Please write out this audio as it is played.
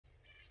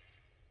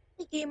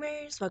Hey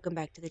gamers, welcome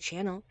back to the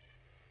channel.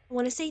 I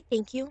want to say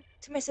thank you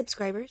to my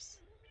subscribers,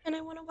 and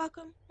I want to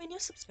welcome my new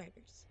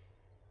subscribers.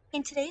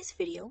 In today's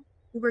video,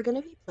 we're going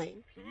to be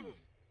playing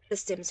The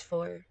Sims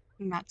 4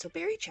 Not So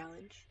Berry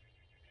Challenge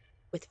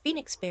with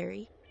Phoenix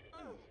Berry.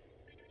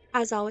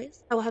 As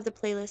always, I will have the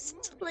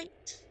playlist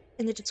linked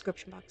in the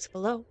description box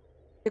below,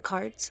 the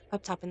cards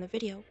up top in the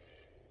video,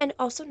 and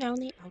also now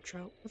in the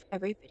outro of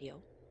every video,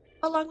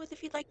 along with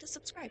if you'd like to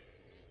subscribe.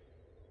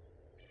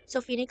 So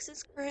Phoenix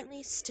is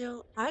currently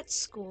still at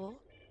school.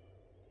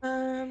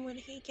 When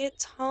he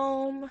gets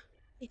home,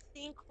 I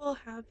think we'll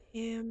have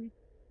him.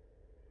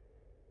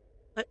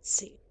 Let's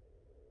see.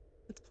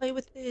 Let's play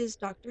with his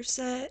doctor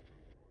set.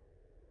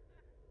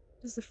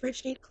 Does the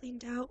fridge need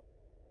cleaned out?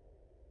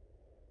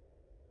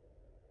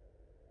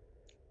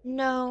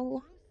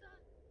 No.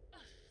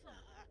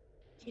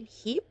 Can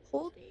he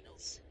pull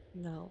these?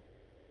 No.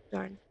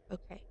 Darn.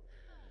 Okay.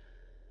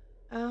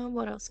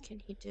 What else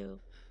can he do?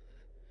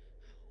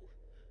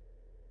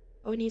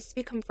 Oh, he needs to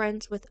become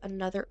friends with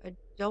another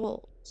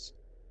adult.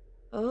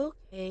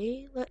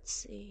 Okay, let's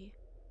see.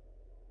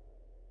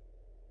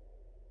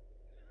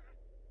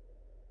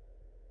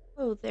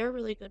 Oh, they're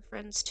really good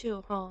friends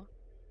too, huh?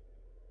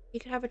 He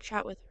could have a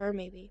chat with her,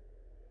 maybe.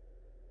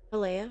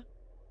 Alea?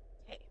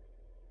 Okay.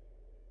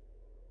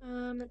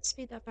 Let's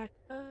speed that back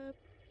up.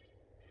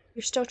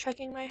 You're still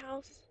checking my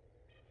house?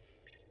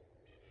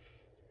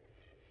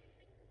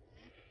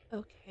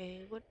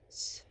 Okay,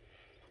 what's...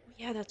 Oh,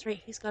 yeah, that's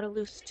right, he's got a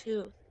loose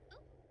tooth.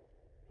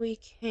 We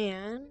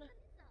can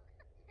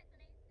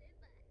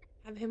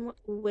have him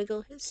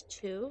wiggle his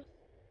tooth.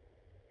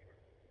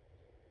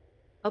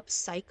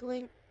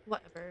 Upcycling?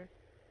 Whatever.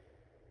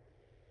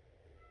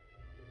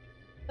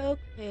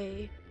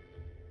 Okay.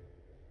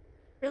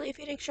 Really,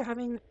 Phoenix, you're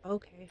having...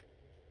 Okay.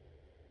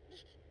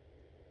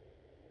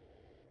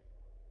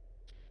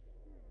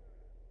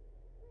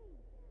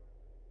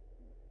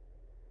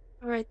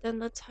 Alright then,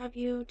 let's have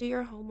you do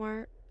your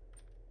homework.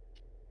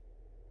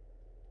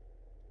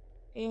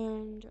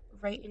 And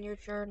write in your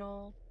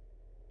journal.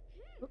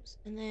 Oops.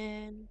 And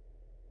then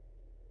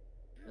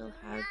we'll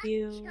have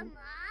you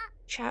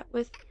chat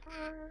with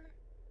her.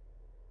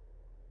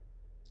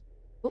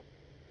 Oh.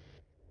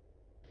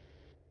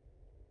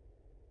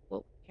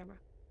 Whoa, camera.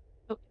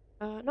 Okay.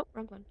 Nope,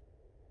 wrong one.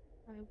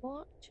 I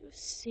want to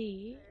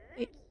see...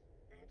 Wait.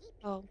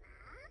 Oh.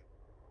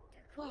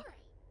 Oh.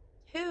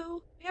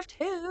 Two. We have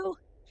two.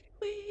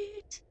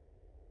 Sweet.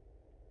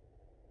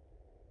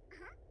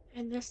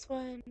 And this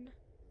one.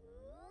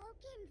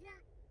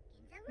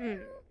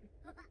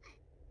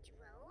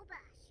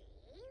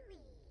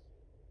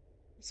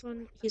 This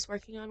one he's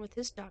working on with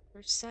his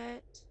doctor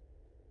set.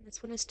 And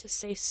this one is to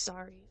say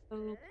sorry.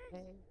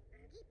 Okay.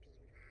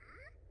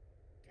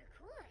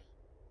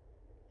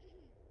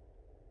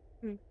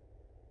 Hmm.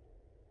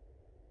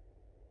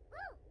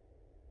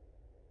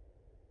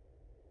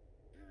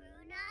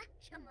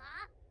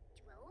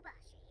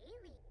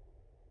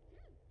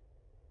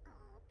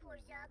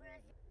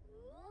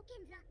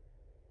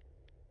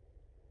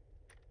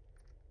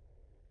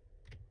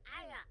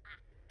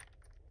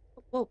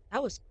 Whoa,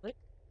 that was quick.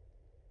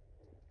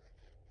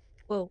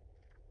 Whoa.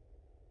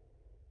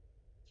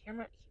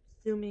 Camera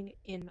keeps zooming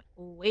in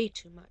way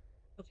too much.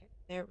 Okay,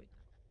 there we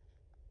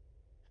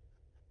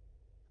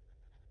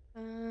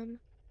go.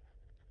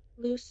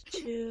 Loose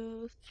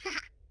tooth.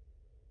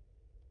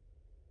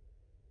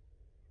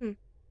 Hmm.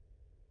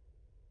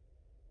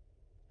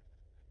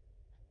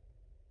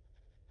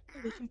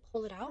 Oh, we can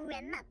pull it out?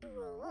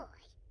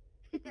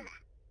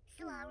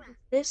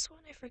 This one,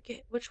 I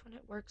forget which one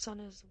it works on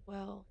as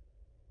well.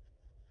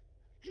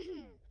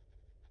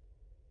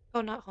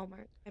 Oh, not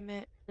homework. I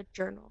meant the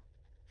journal.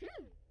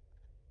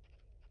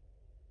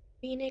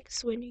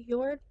 Phoenix, when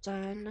you're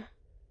done,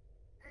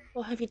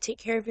 we'll have you take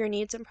care of your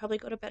needs and probably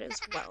go to bed as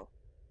well.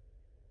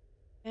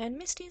 And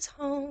Misty's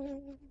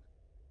home.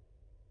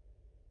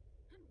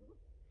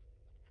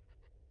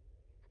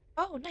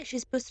 Oh, nice.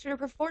 She's boosted her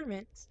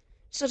performance.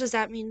 So does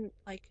that mean,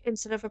 like,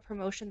 instead of a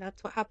promotion,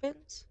 that's what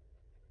happens?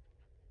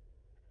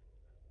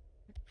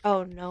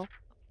 Oh, no.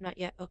 Not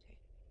yet. Okay.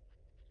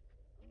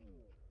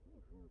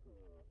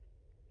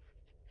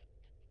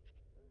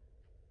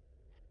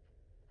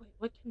 Wait,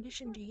 what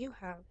condition do you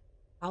have?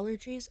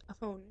 Allergies?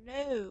 Oh,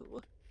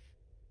 no.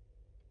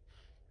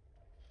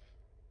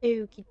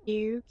 Okie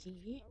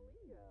dokie.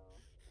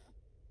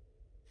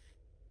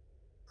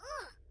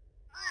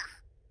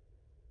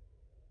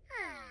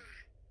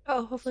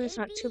 Oh, hopefully it's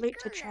not too late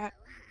to chat.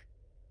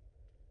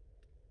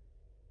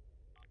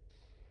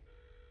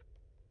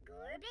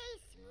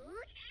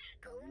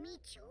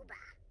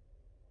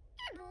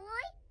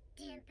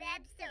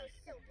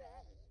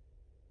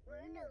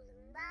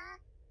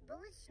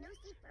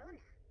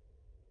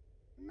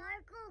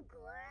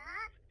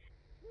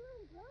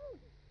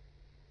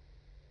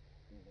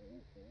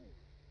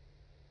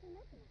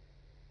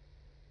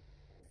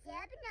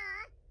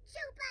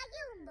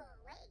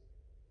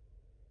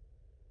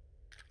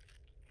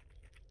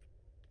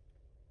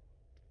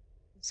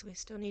 So we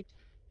still need...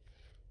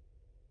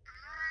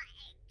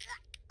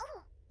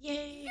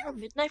 Yay, her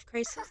midlife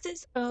crisis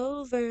is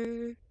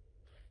over.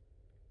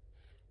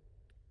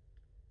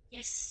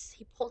 Yes,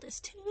 he pulled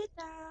his tooth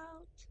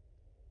out.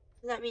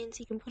 So that means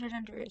he can put it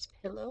under his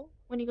pillow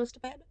when he goes to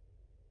bed.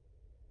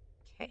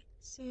 Okay,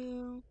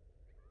 so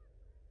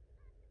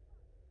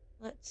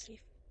let's see.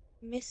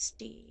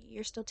 Misty,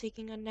 you're still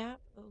taking a nap?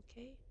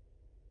 Okay.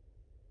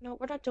 No,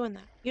 we're not doing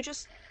that. You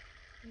just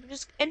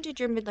ended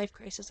your midlife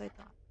crisis, I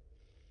thought.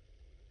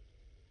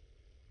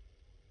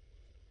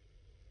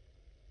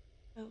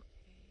 Okay.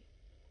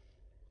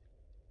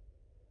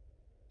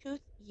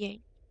 Tooth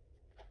yanked.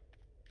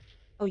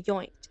 Oh,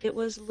 yoinked. It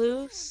was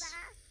loose.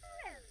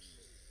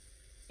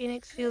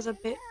 Phoenix feels a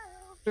bit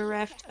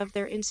bereft of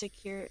their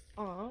insecure.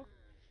 Aw.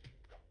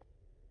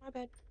 My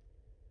bad.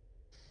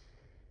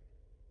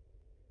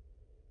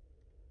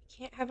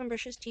 Can't have him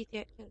brush his teeth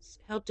yet because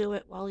he'll do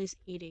it while he's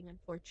eating,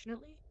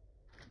 unfortunately.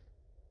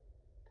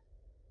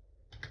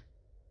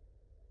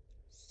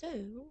 So,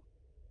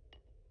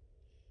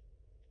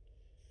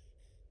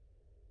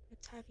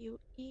 let's have you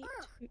eat.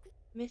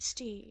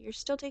 Misty, you're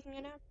still taking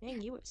a nap?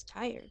 Dang, you was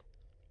tired.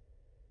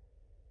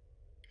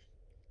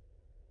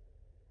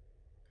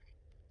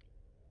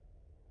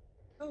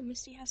 Oh,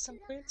 Misty has some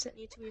plants that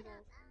need to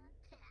evolve.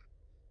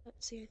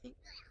 Let's see, I think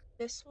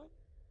this one.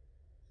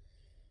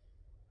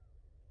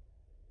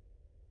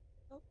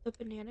 Oh, the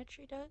banana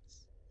tree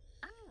does.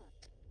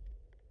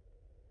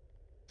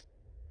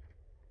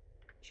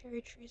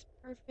 Cherry tree's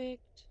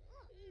perfect.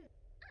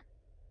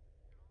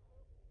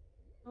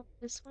 Oh,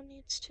 this one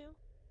needs to.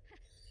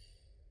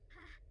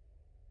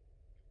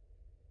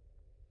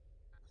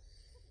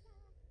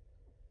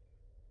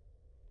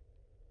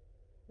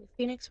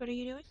 Phoenix, what are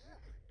you doing?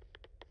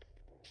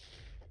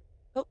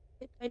 Oh,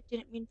 I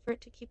didn't mean for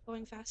it to keep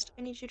going fast.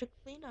 I need you to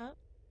clean up.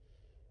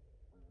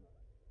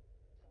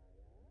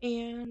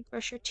 And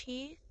brush your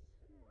teeth.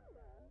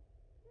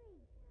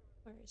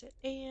 Where is it?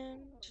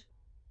 And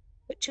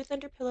put tooth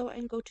under pillow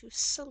and go to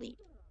sleep.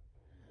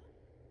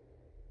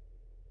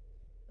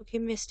 Okay,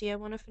 Misty, I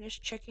want to finish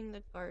checking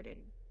the garden.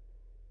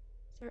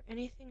 Is there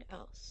anything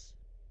else?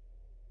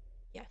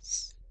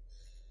 Yes.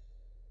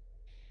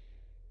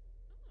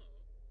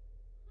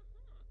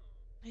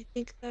 I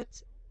think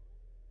that's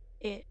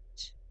it.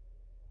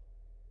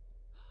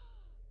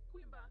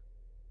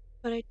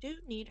 But I do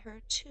need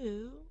her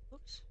to...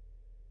 Oops.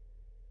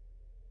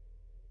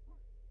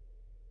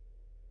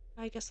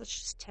 I guess let's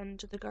just tend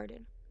to the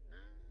garden.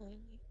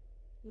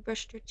 You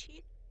brushed your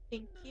teeth.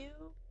 Thank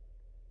you.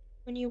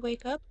 When you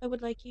wake up, I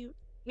would like you...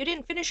 You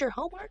didn't finish your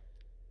homework?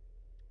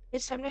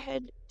 It's time to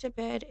head to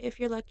bed. If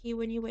you're lucky,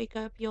 when you wake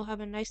up, you'll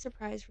have a nice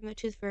surprise from the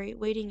Tooth Fairy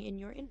waiting in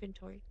your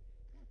inventory.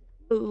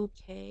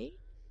 Okay.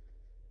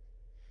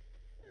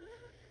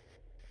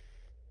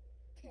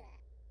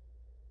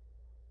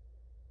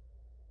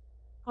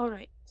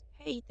 Alright.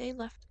 Hey, they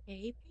left a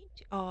paint.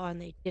 Oh,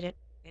 and they didn't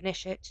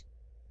finish it.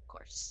 Of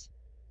course.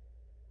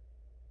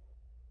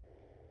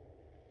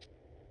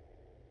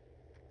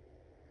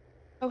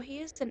 Oh, he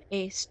is an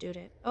A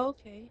student.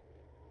 Okay.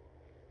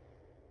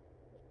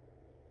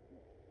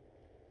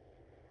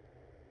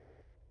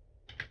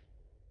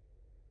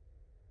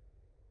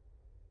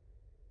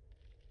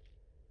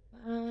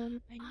 I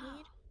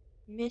need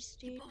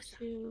Misty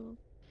to...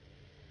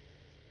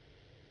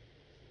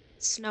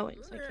 It's snowing,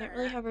 so I can't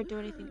really have her do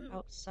anything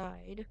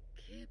outside.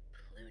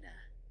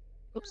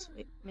 Oops,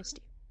 wait,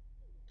 Misty.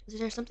 Is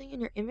there something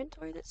in your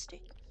inventory that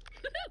stinks?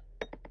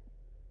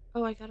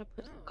 Oh, I gotta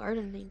put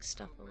gardening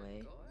stuff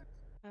away.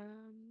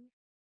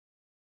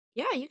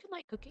 Yeah, you can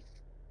like cooking.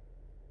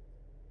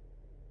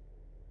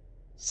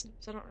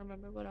 Since I don't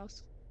remember what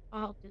else.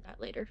 I'll do that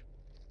later.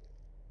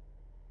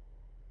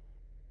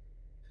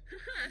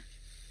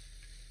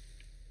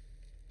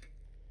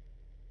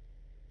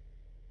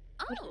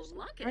 Oh,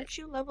 look it. Aren't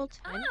you level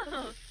 10?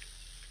 Oh.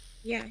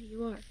 Yeah,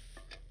 you are.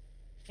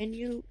 And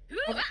you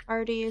have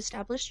already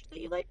established that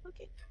you like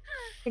cooking?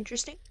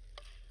 Interesting.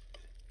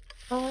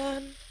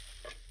 I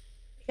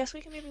guess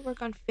we can maybe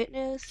work on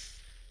fitness,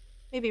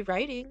 maybe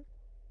writing.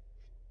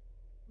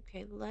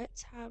 Okay,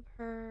 let's have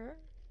her...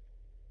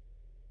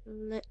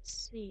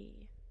 Let's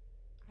see.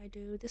 I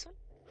do this one.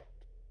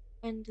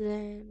 And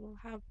then we'll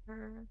have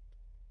her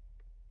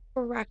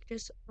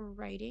practice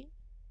writing.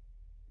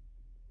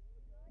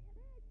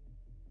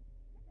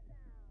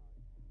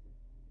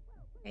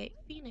 Hey,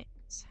 Phoenix,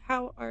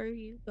 how are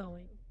you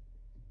going?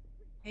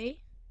 Hey?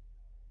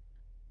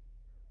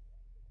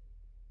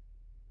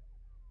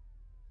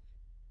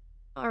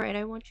 Alright,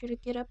 I want you to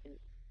get up and...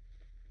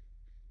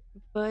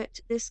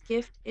 But this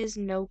gift is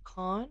no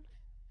con?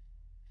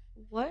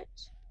 What?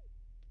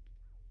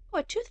 Oh,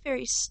 a Tooth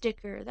Fairy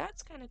sticker.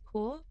 That's kind of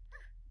cool.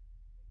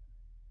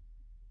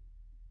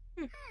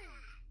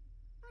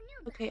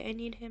 Okay, I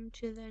need him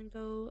to then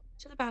go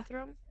to the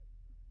bathroom.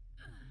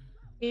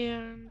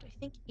 And I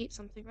think eat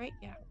something, right?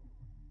 Yeah.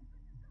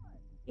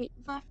 Eat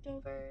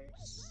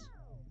leftovers.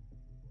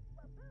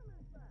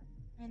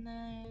 And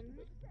then...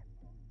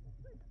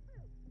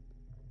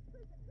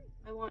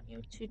 I want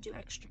you to do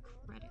extra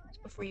credit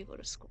before you go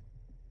to school.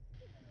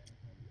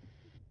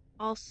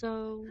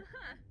 Also...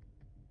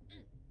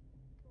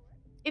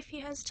 if he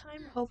has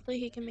time, hopefully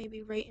he can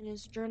maybe write in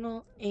his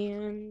journal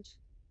and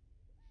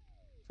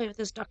play with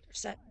his doctor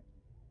set.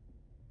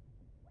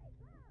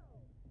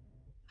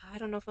 I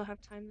don't know if he'll have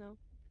time though.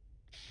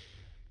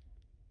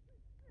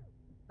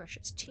 Brush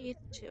his teeth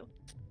too.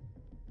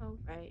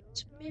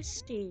 Alright,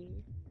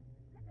 Misty.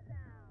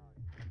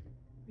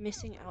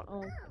 Missing out. Oh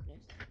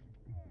goodness.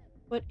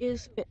 What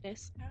is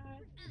fitness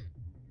at?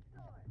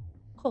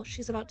 Cool,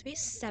 she's about to be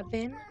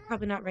 7.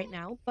 Probably not right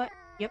now, but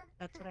yep,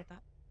 that's what I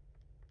thought.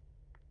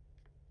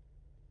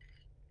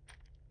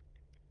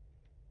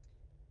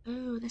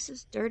 Oh, this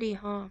is dirty,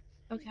 huh?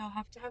 Okay, I'll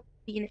have to have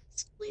Bean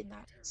explain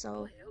that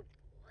so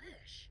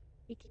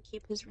he can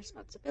keep his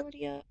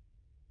responsibility up.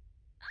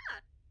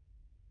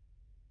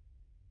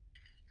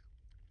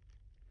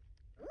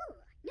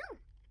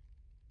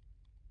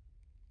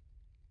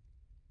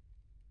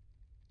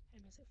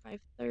 Time is at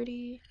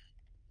 5:30.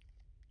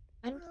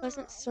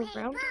 Unpleasant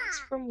surroundings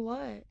from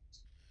what?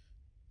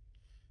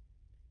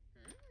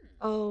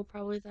 Oh,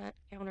 probably that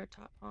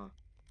countertop, huh?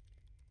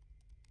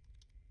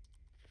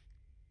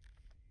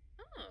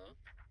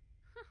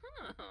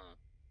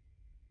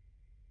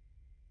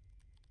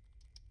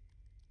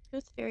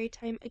 Tooth Fairy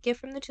time. A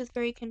gift from the Tooth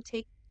Fairy can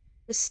take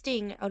the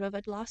sting out of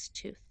a lost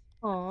tooth.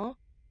 Aww.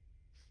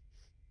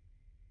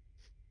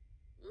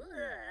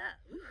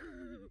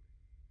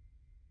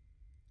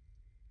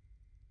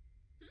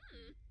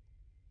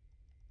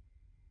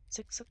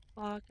 Six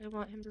o'clock. I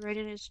want him to write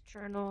in his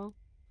journal,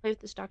 play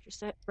with his doctor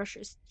set, brush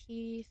his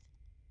teeth.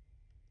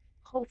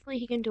 Hopefully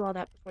he can do all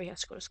that before he has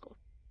to go to school.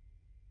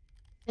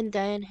 And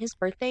then his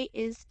birthday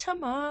is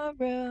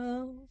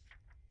tomorrow.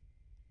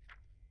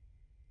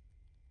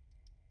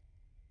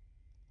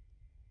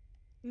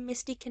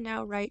 Misty can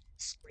now write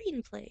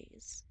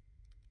screenplays.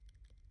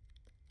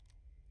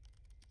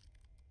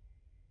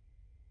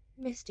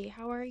 Misty,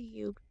 how are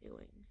you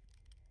doing?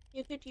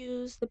 You could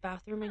use the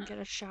bathroom and get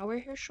a shower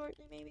here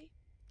shortly, maybe?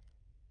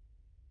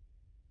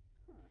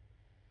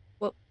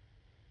 Whoa.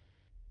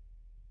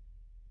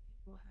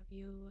 We'll have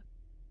you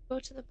go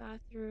to the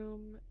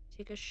bathroom,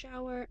 take a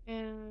shower,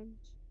 and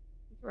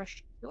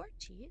brush your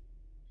teeth.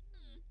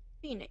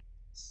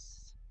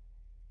 Phoenix.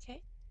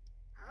 Okay.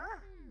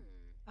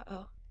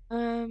 Uh-oh.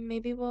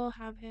 Maybe we'll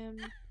have him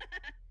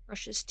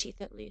brush his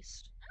teeth at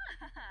least.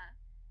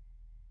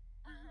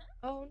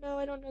 Oh no,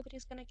 I don't know that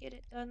he's gonna get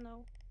it done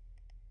though.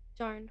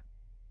 Darn.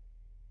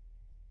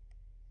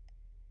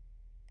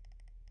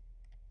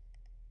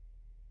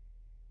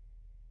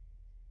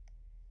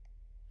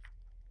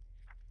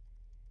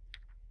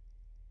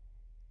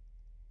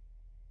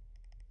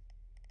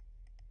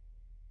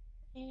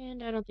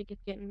 And I don't think he's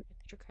getting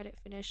extra credit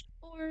finished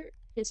or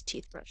his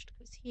teeth brushed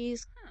because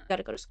he's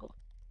gotta go to school.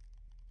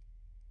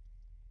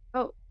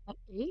 Oh, at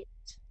 8?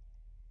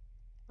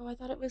 Oh, I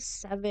thought it was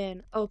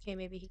 7. Okay,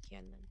 maybe he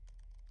can then.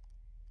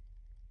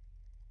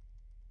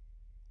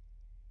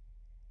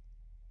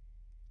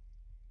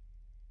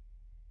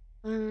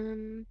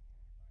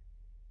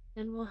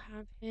 Then we'll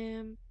have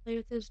him play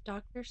with his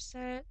doctor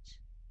set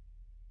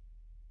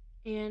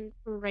and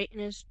write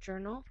in his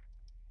journal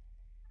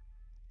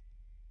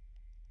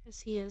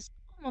because he is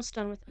almost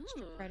done with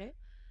extra credit.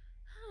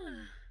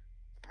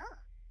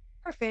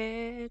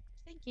 Perfect.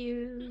 Thank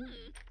you.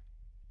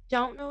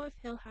 Don't know if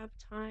he'll have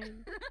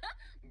time,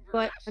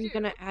 but I'm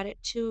gonna add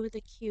it to the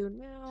queue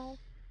now.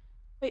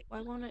 Wait, why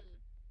won't it?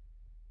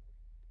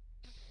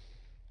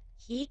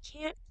 He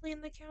can't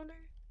clean the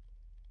counter?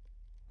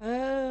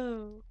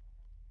 Oh,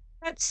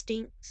 that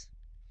stinks.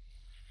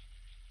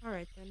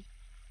 Alright then.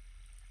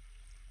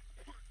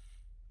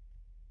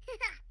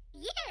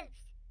 Yes.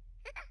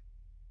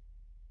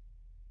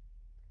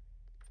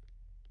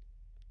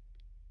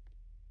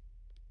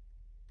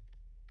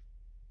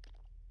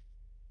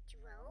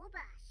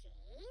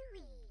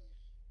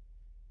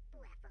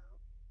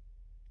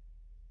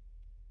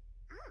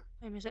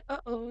 Time is it?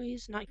 Uh-oh,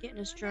 he's not getting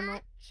his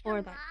journal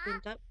or that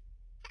cleaned up.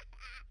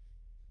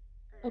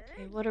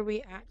 Okay, what are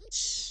we at?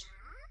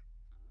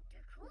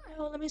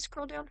 Oh, let me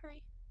scroll down,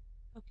 hurry.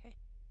 Okay.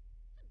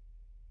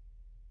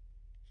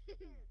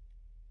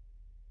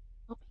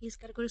 Oh, he's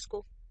gotta go to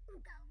school.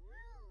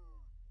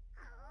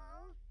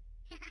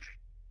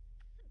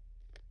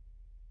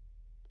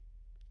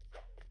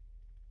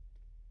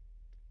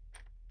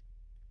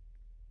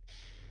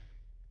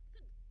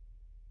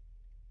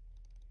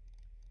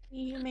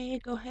 You may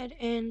go ahead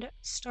and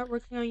start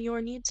working on your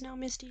needs now,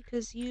 Misty,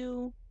 because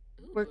you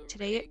work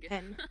today at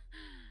 10.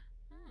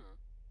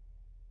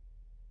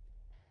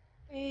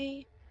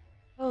 Hey.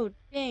 Oh,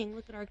 dang,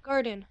 look at our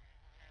garden.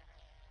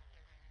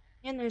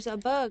 And there's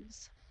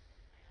bugs.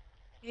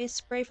 Okay,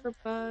 spray for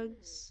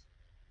bugs.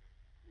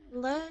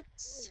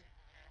 Let's...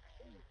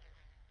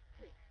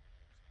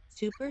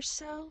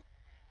 Supercell?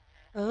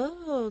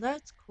 Oh,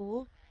 that's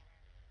cool.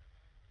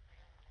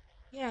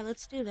 Yeah,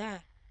 let's do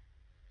that.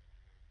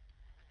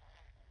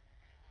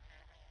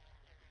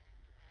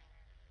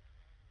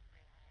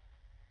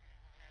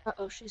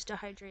 Uh-oh, she's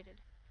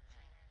dehydrated.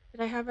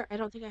 Did I have her? I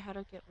don't think I had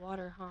her get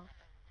water, huh?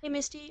 Hey,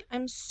 Misty,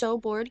 I'm so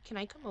bored. Can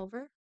I come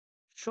over?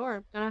 Sure,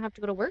 I'm gonna have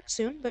to go to work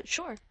soon, but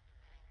sure.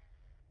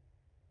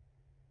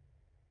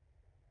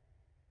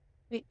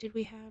 Wait, did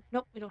we have...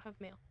 Nope, we don't have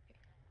mail. Okay.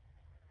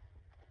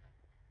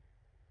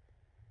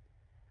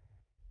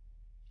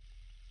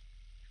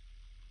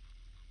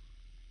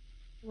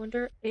 I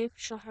wonder if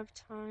she'll have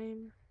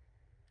time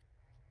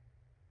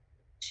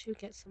to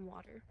get some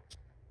water.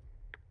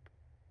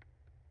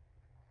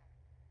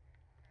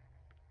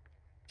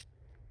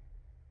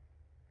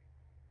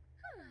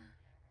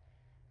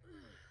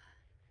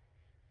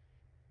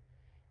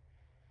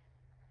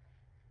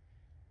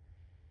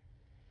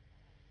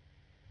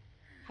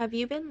 Have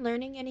you been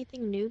learning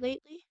anything new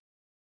lately?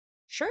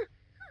 Sure.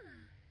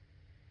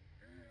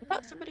 I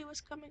thought somebody was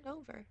coming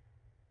over.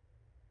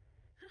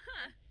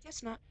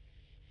 Guess not.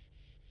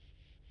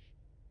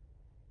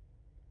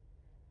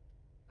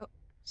 Oh,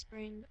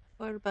 spraying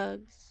for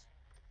bugs.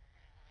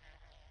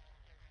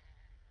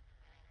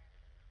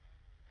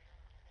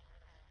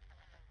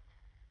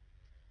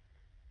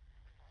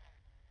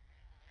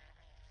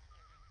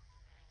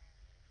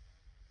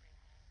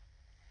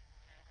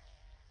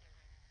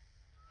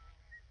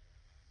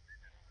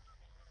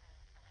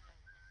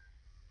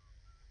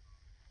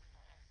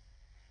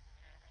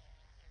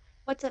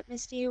 What's up,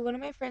 Misty? One of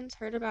my friends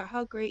heard about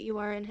how great you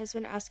are and has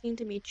been asking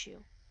to meet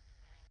you.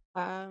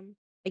 I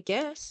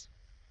guess.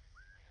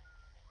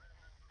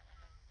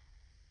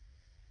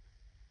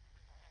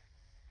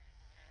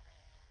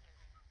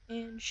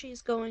 And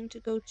she's going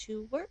to go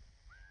to work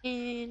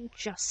in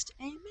just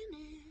a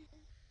minute.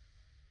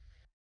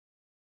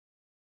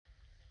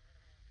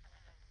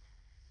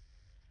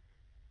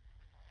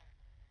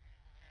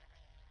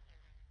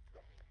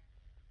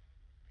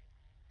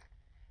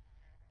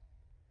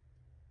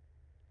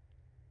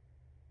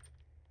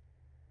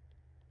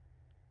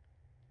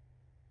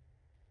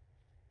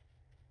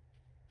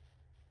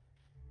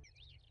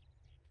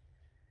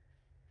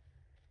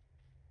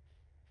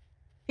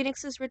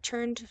 Phoenix has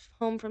returned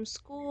home from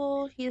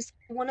school. He's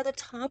one of the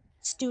top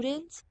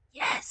students.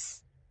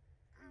 Yes!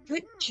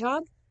 Good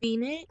job,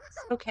 Phoenix.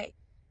 Okay,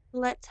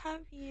 let's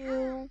have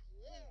you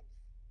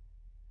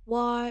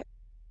watch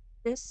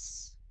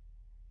this,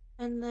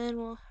 and then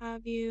we'll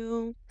have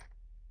you...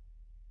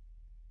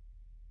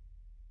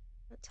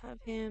 Let's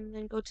have him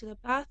then go to the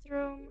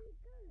bathroom,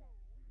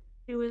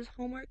 do his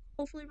homework,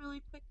 hopefully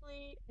really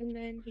quickly, and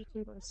then he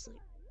can go to sleep.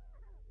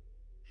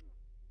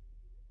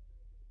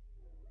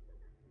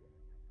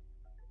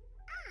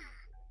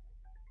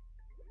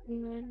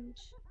 And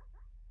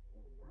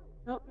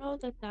I don't know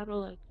that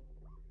that'll, like,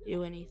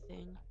 do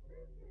anything.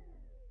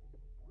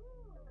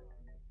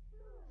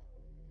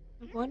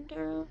 I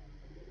wonder...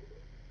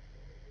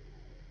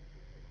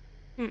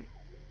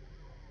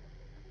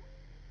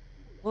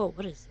 Whoa,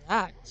 what is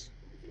that?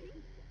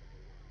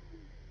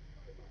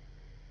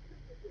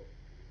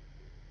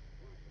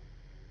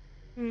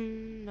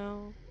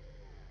 No.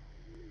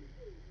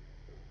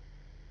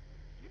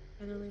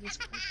 Are the latest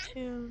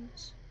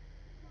cartoons.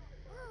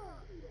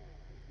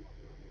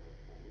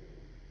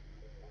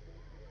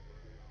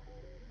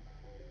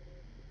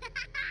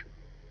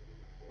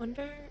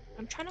 Wonder...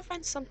 I'm trying to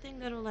find something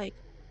that'll, like...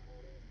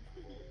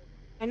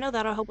 I know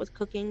that'll help with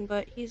cooking,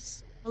 but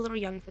he's a little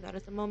young for that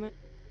at the moment.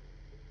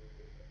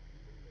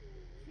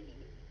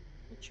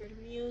 Featured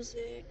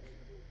music.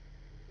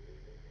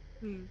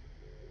 Oh,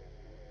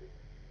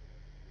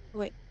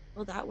 wait,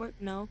 will that work?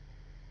 No.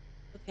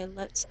 Okay,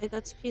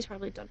 that's... He's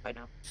probably done by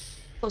now.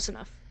 Close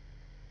enough.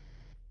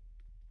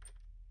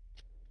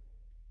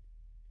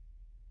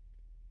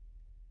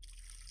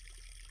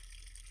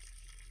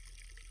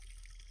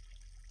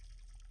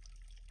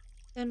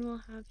 Then we'll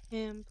have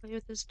him play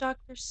with his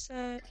doctor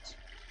set,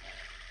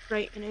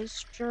 write in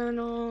his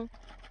journal,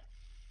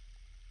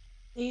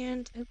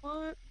 and I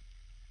want...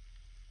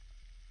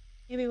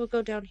 Maybe we'll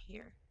go down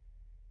here.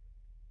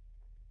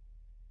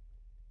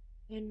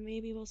 And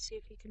maybe we'll see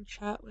if he can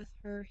chat with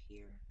her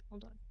here.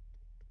 Hold on.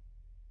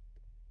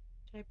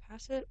 Did I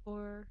pass it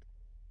or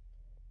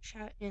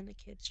chat in the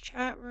kids'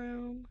 chat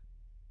room?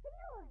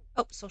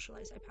 Oh,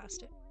 socialize. I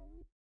passed it.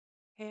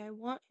 Okay, I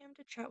want him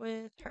to chat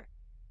with her.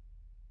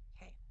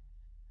 Okay.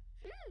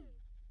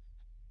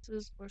 This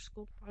is where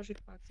school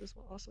project boxes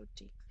will also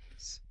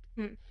decrease.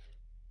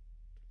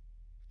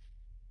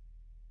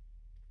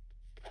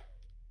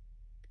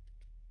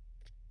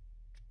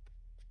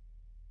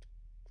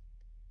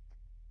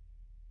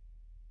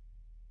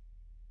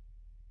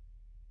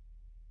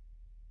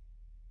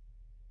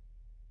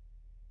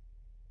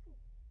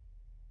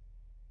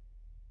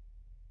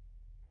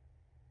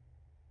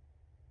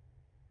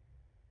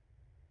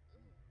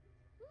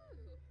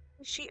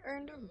 She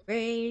earned a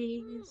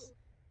raise.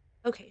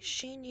 Okay,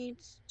 she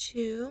needs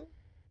to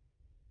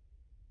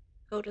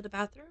go to the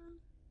bathroom.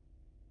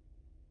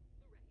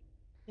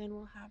 Then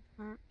we'll have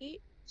her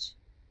eat.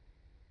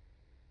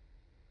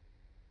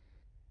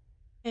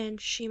 And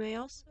she may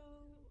also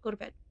go to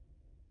bed.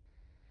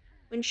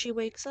 When she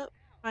wakes up,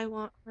 I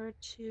want her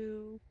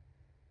to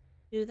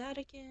do that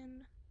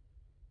again.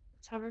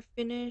 Let's have her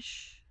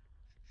finish.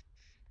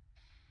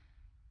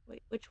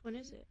 Wait, which one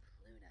is it?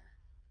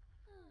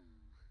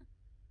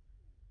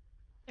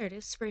 There it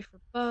is. Spray for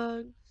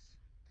bugs.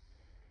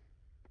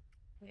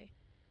 Okay.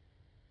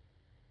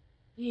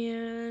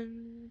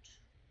 And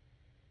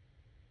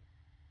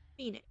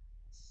Phoenix.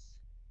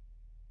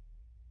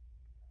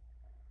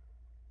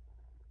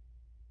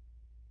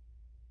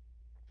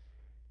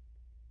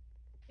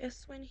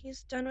 Guess when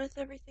he's done with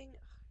everything.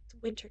 Ugh, it's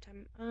winter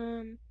time.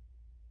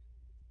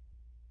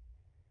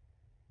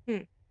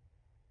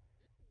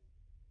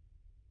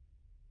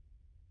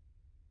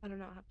 I don't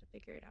know. I'll have to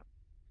figure it out.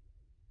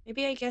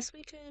 Maybe I guess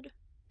we could.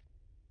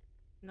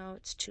 No,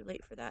 it's too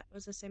late for that. I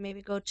was gonna say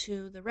maybe go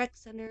to the rec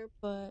center,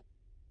 but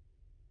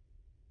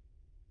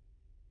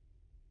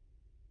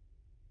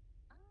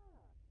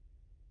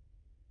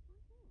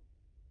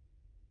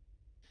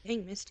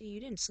dang, Misty,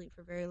 you didn't sleep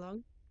for very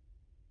long.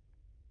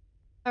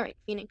 All right,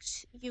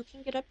 Phoenix, you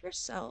can get up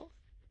yourself.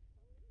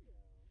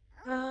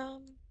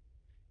 Let's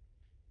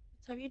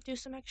have you do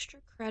some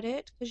extra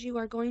credit because you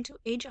are going to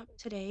age up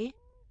today.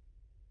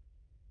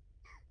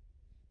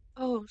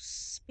 Oh,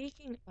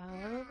 speaking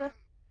of,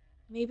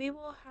 maybe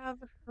we'll have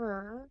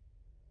her.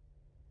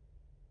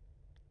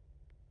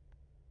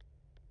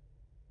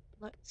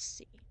 Let's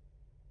see.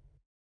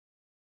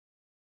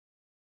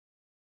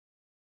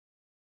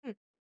 Hmm.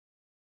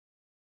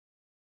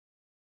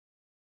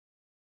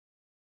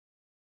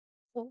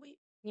 Well, wait,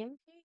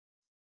 pancake?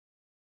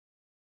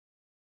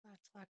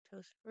 That's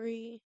lactose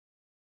free.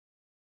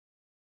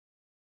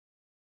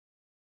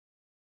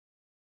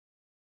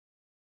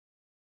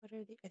 What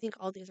are the? I think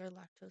all these are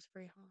lactose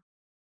free, huh?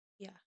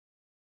 Yeah.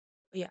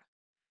 Yeah.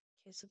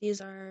 Okay, so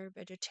these are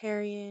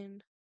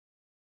vegetarian.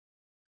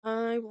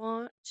 I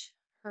want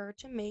her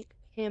to make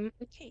him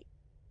a cake.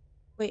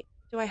 Wait,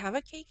 do I have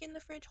a cake in the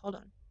fridge? Hold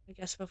on. I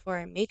guess before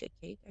I make a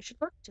cake, I should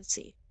look to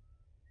see.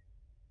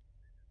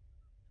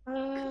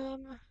 I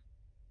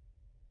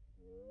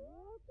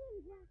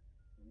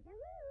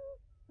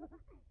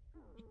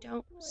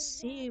don't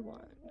see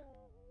one.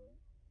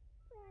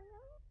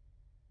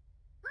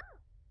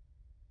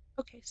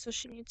 Okay, so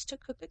she needs to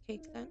cook a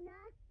cake then.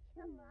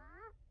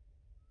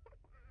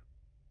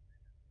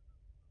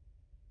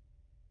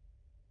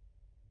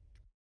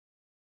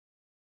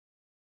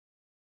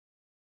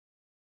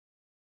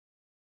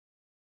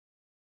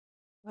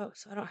 Oh,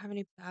 so I don't have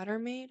any batter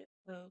made?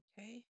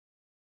 Okay.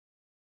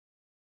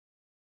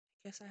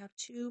 Guess I have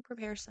to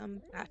prepare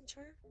some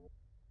batter.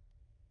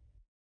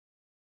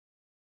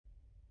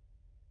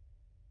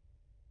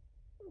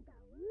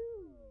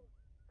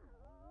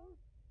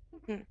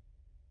 Hmm.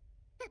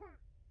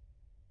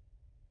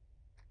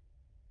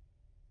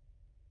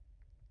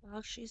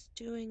 While she's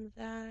doing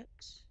that,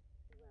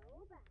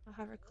 I'll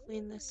have her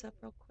clean this up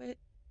real quick.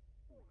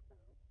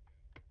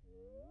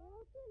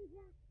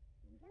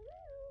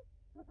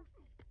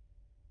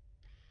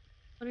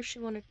 What does she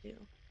want to do?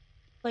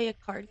 Play a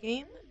card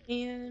game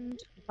and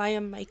buy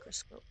a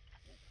microscope.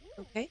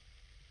 Okay?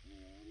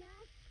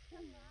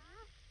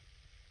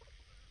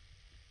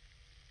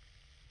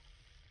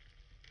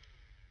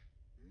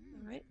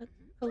 Alright, let's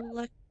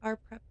collect our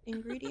prep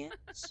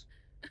ingredients.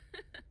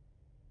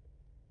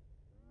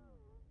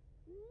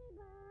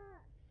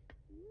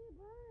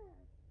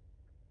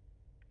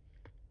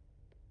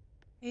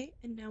 Okay,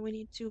 and now we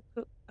need to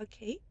cook a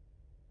cake.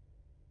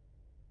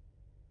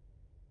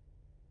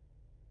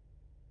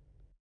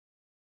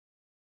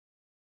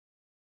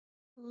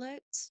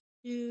 Let's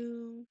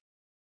do,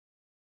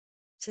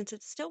 since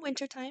it's still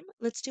winter time,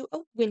 let's do a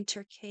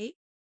winter cake.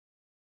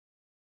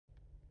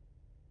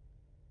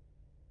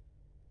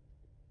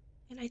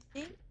 And I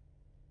think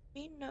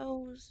she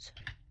knows,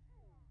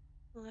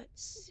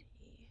 let's see.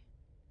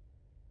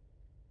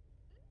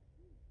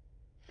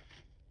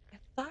 I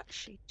thought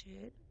she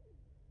did.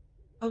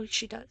 Oh,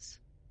 she does.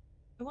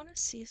 I want to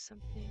see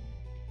something.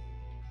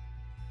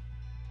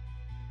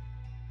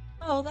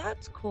 Oh,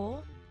 that's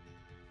cool.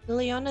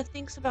 Liliana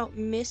thinks about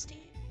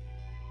Misty.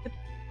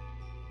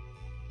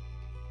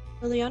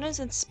 Liliana is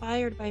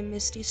inspired by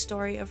Misty's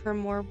story of her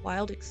more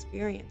wild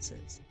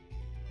experiences.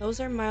 Those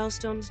are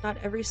milestones not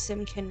every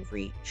sim can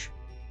reach.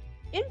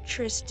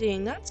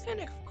 Interesting. That's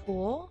kind of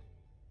cool.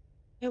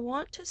 I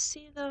want to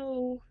see,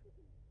 though,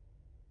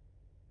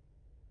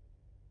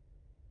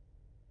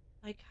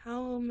 like,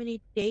 how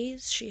many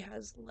days she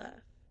has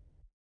left.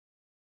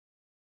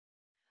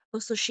 Oh,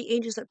 so she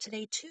ages up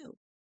today, too.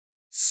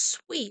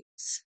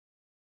 Sweet.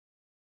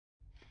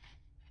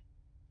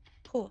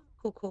 Cool,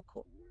 cool, cool,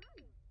 cool.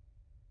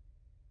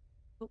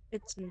 Oh,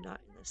 it's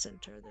not in the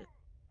center. The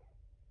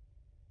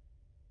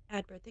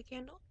add birthday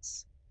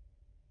candles.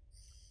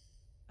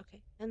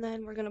 Okay, and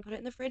then we're gonna put it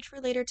in the fridge for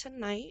later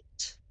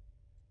tonight.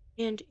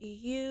 And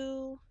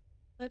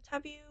let's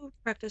have you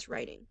practice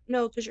writing.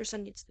 No, because your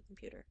son needs the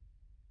computer.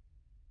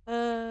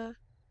 Uh,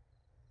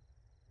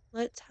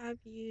 let's have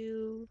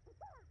you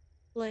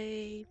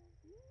play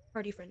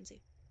Party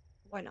Frenzy.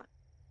 Why not?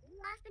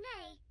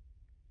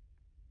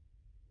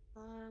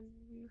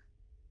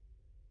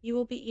 You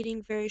will be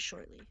eating very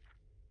shortly.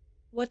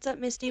 What's up,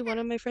 Misty? One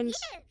of my friends.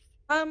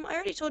 I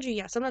already told you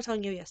yes. I'm not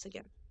telling you yes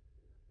again.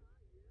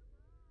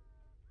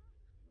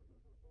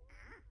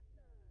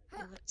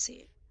 Okay, let's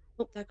see.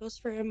 Oh, that goes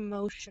for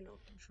emotional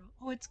control.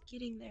 Oh, it's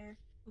getting there.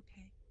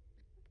 Okay.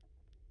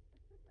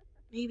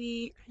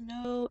 maybe, I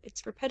know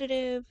it's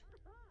repetitive,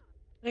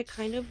 but I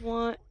kind of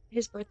want,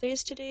 his birthday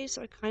is today,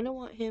 so I kind of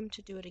want him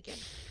to do it again.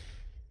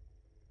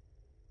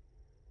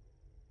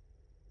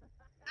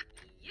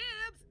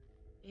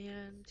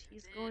 And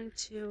he's going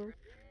to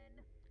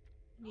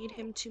need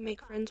him to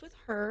make friends with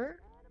her.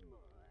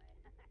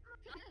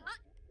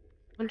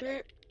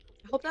 Wonder,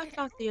 I hope that's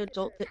not the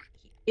adult that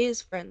he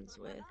is friends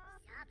with.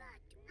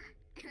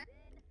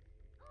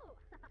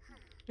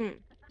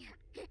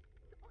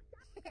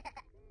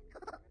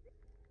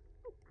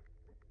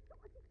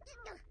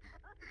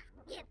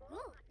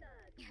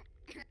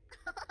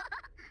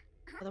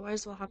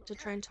 Otherwise, we'll have to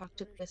try and talk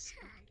to this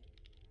guy.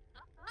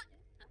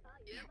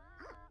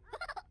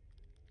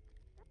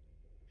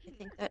 I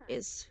think that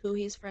is who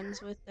he's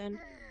friends with then.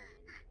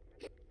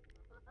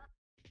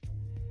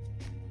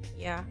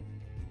 Yeah.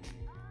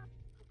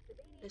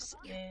 This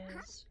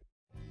is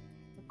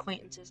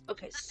acquaintances.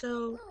 Okay,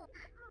 so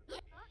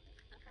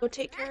go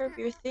take care of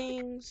your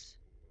things,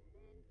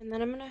 and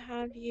then I'm gonna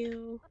have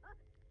you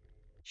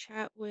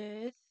chat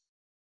with.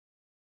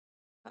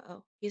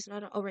 Uh-oh, he's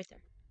not. Oh, right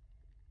there.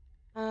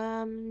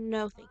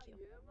 No, thank you.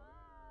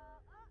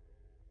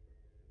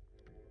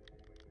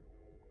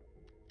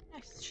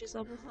 Nice, she's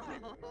level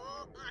 5.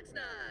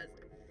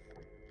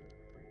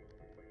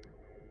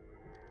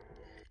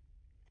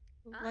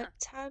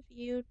 Let's have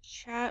you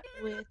chat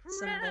with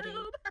somebody.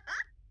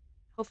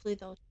 Hopefully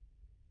they'll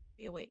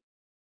be awake.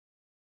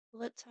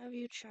 Let's have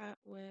you chat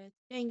with.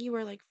 Dang, you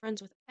were like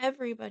friends with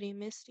everybody,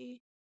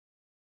 Misty.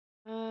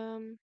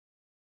 Let's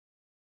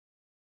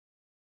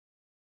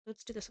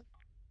do this one.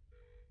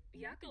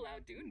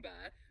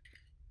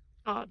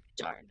 Oh,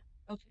 darn.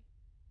 Okay.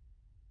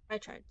 I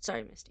tried.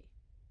 Sorry, Misty.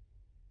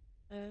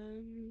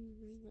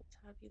 Let's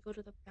have you go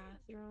to the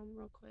bathroom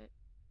real quick.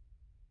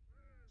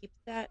 Keep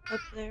that up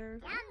there.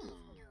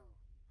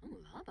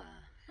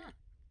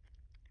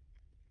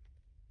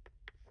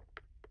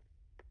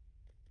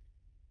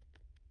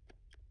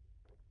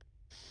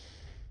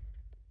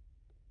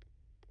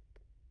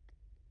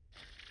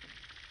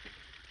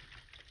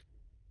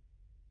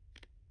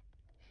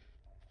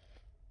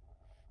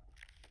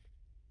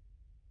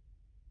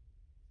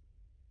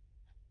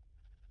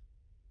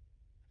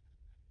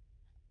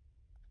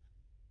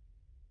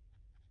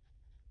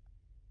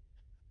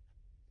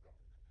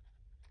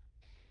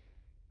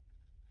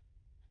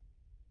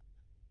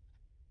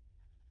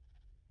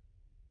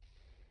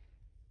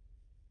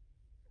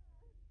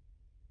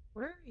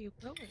 Where are you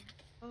going?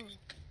 Oh.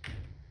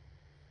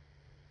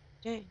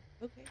 Dang.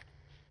 Okay.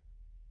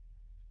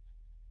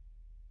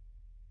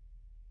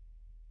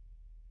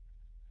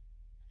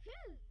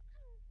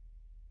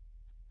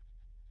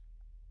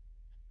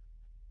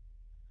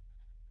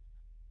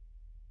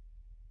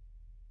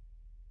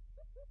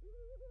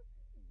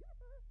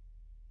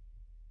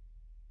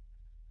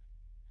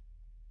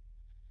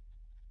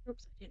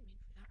 Oops, I didn't mean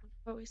for that one.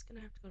 Oh, he's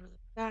gonna have to go to the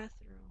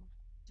bathroom.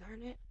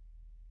 Darn it.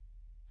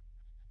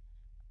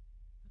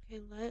 Okay,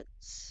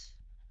 let's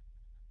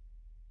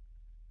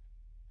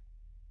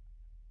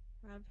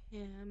have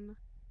him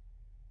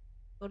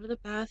go to the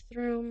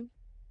bathroom.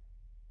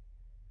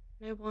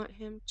 And I want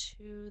him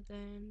to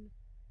then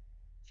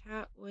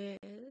chat with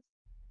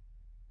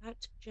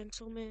that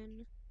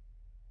gentleman.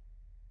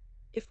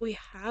 If we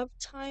have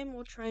time,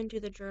 we'll try and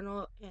do the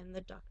journal and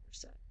the doctor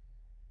set.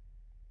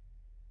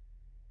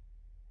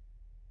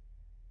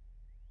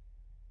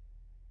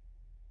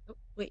 Oh,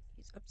 wait,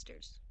 he's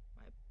upstairs.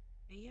 My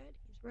bed?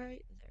 He's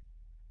right there.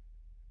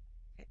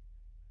 Okay.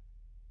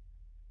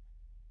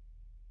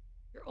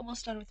 You're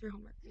almost done with your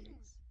homework,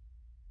 Phoenix.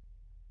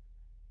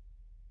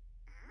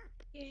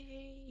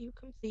 Yay, you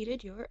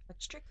completed your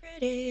extra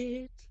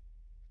credit.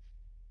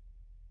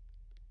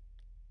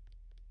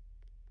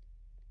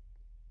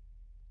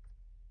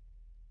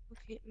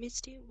 Okay,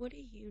 Misty, what do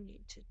you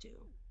need to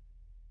do?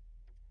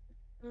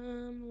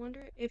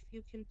 Wonder if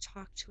you can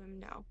talk to him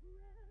now.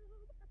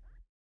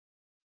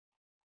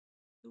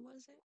 Who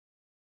was it?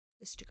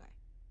 This guy.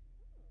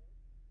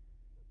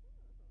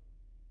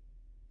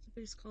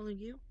 Somebody's calling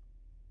you?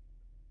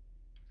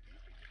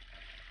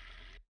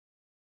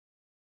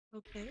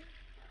 Okay.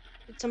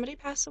 Did somebody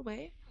pass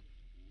away?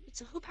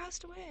 Who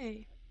passed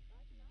away?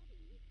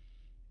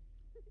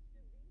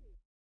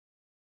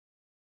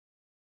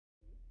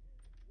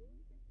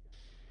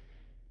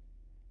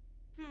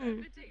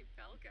 Hmm.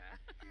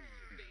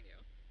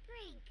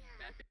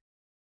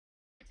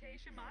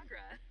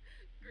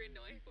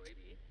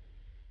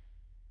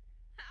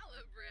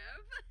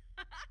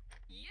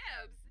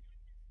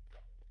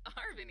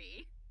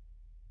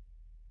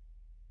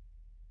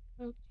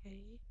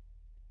 Okay.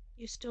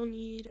 You still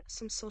need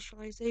some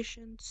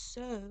socialization,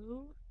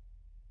 so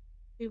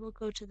we will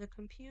go to the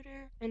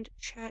computer and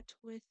chat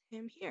with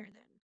him here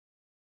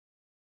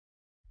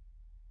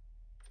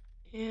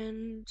then.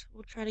 And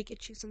we'll try to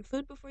get you some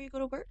food before you go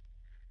to work.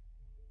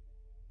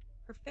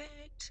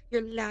 Perfect.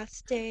 Your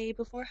last day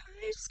before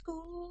high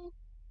school.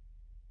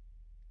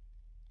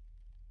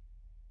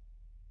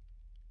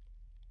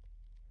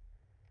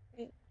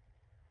 Okay.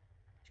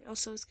 She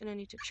also is gonna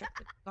need to check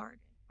the garden.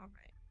 Alright.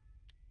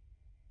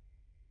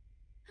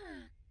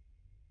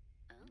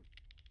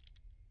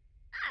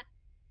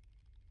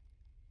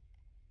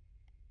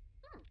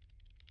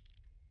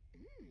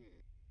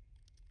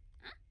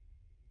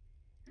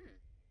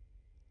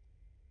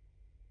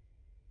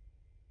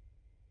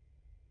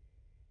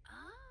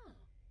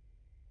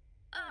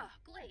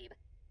 Glabe.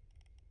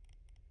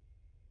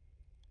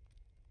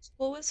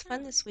 School was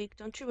fun this week,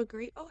 don't you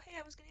agree? Oh, hey,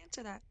 I was gonna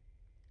answer that.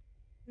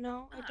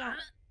 No, I don't.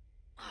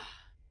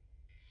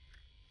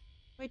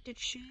 Wait, did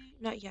she?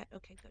 Not yet.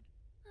 Okay, good.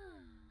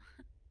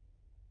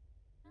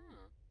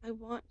 I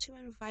want to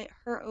invite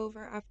her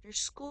over after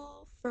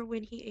school for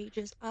when he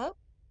ages up.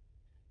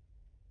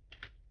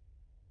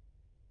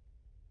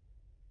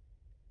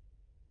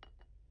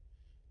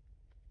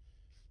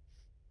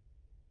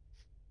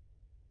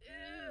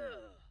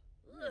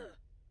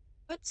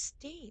 What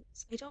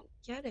stains? I don't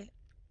get it.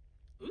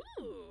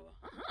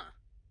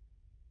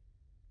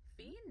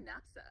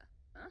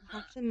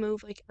 I'll have to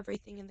move like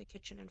everything in the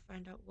kitchen and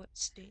find out what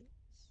stains.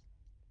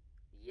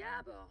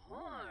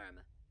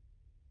 Yabahorm.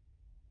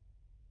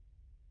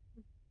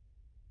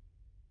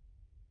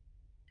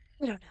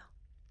 I don't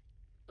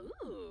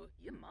know.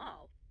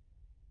 Yamal.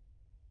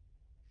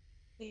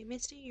 Okay,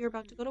 Misty, you're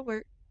about to go to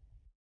work.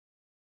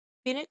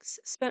 Phoenix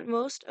spent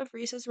most of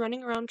recess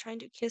running around trying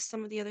to kiss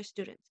some of the other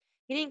students.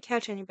 He didn't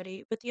catch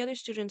anybody, but the other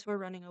students were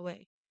running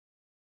away.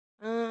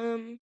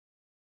 Dang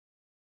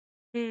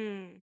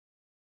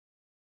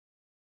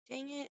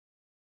it.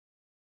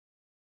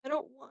 I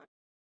don't want.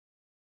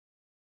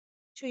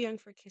 Too young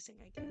for kissing,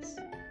 I guess.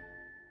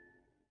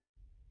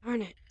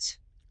 Darn it.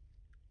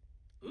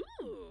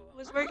 I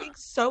was working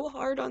so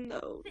hard on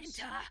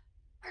those.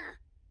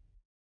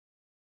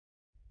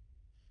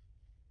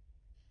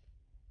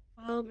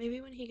 Well,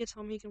 maybe when he gets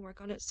home he can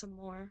work on it some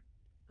more.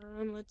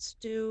 Let's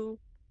do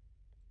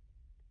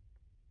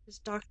his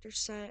doctor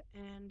set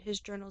and his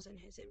journals and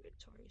his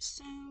inventory.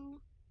 So,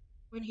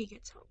 when he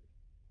gets home.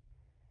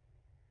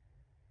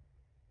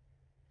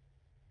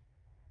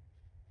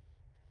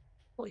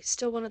 Oh, he's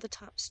still one of the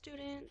top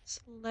students.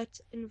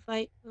 Let's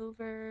invite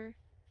over.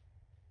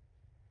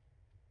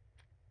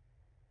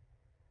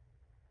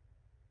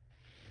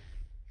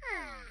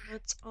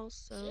 Let's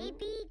also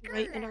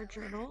write in our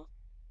journal.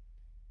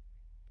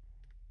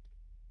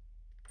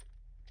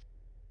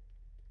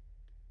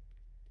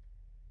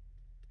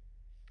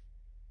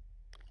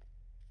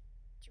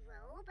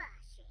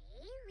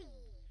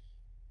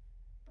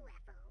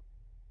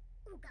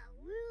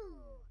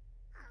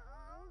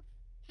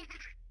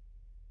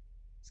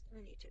 He's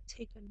gonna need to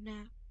take a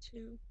nap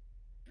too.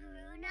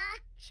 Bruna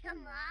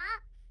Shama.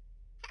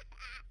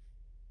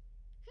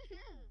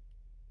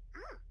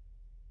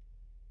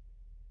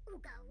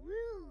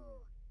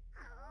 Ugaru.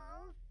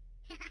 Oh.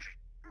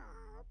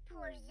 Oh,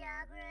 poor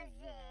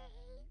Zagraze.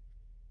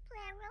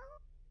 Plero.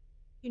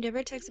 You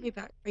never texted me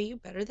back. Are you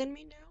better than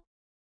me now?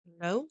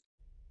 No.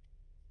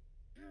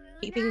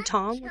 Keeping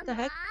Tom? What the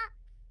heck?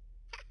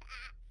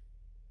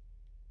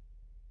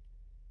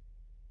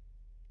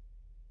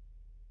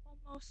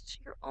 Almost.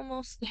 You're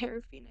almost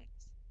there, Phoenix.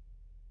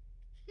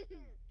 I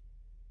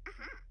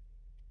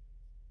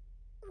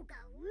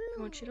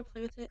want you to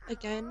play with it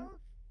again.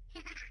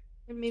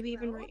 And maybe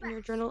even write in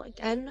your journal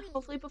again,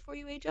 hopefully before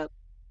you age up.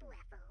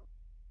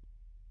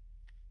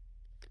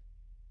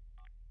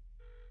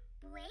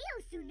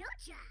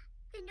 Sunocha.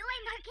 The Noi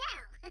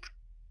Markel.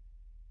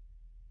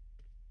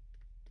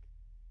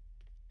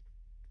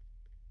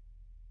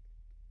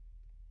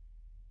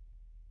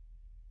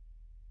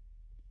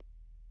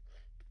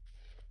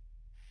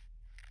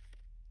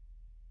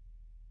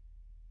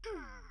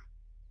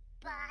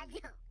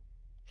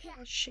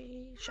 Has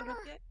she shut up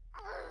yet?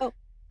 Oh.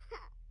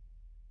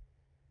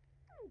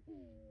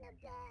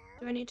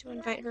 Do I need to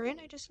invite her in?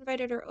 I just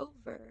invited her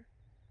over.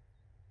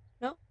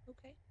 No?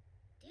 Okay.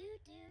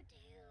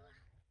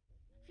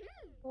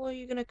 Well, are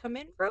you gonna come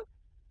in, bro?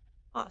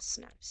 Aw,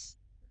 snaps.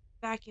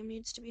 Vacuum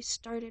needs to be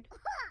started.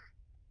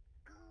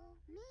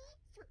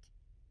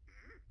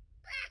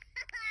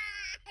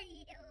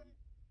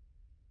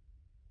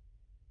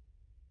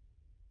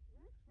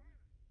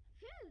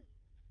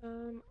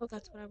 Oh,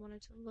 that's what I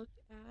wanted to look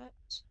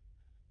at.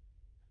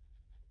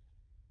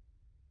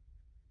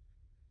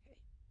 Okay.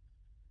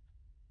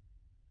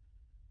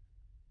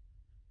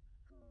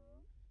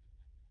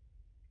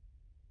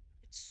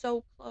 It's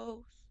so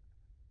close.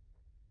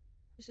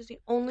 This is the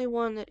only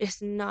one that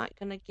is not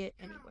gonna get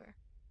anywhere.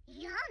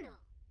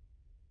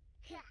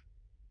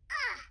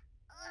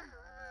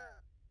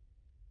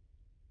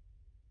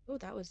 Oh,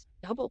 that was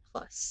double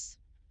plus.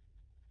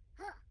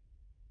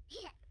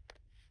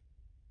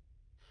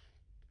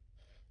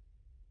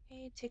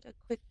 Okay, take a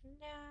quick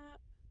nap.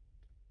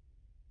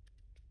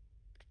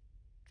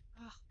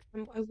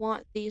 Oh, I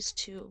want these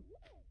two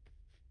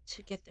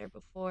to get there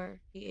before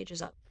he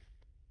ages up.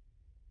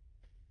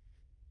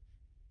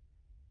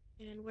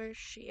 And where's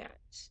she at?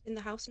 In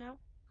the house now?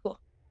 Cool.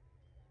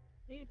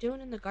 What are you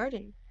doing in the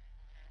garden?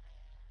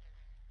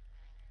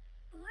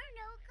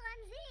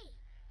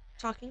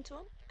 Talking to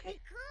him? Okay.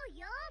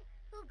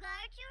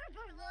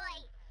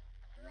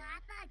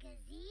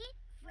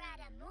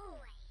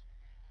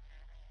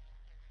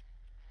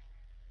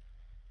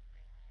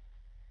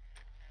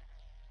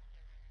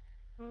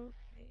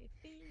 Okay,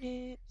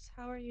 Phoenix,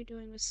 how are you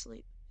doing with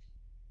sleep?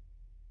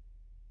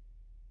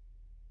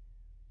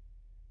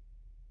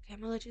 Okay, I'm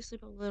gonna let you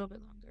sleep a little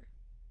bit longer.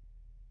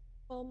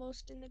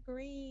 Almost in the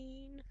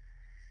green.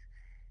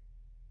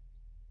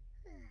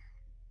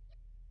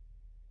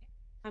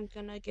 I'm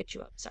gonna get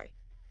you up, sorry.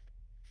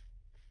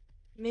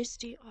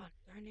 Misty, oh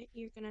darn it,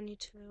 you're gonna need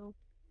to...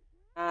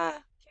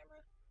 camera,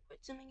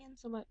 quit zooming in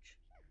so much.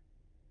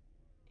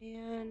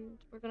 And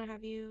we're gonna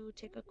have you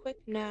take a quick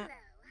nap.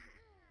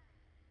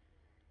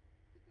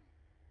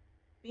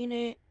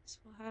 Phoenix,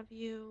 we'll have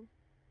you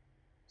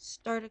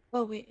start a...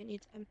 Oh wait, it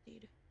needs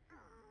emptied.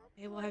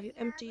 Okay, we'll have you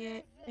empty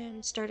it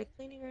and start a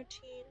cleaning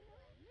routine.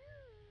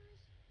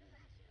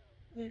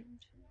 And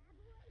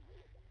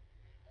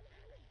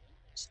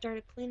start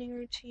a cleaning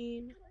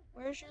routine.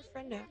 Where's your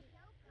friend at?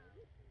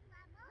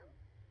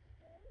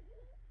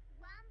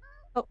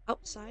 Oh,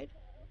 outside.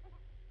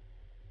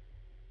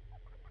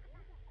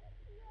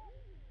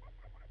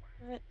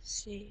 Let's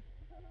see.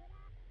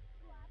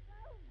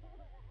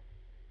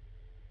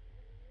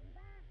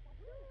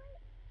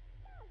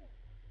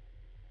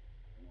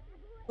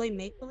 Play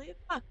make-believe?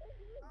 Ah,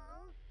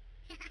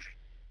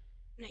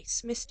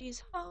 nice.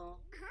 Misty's home.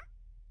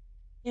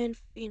 And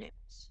Phoenix.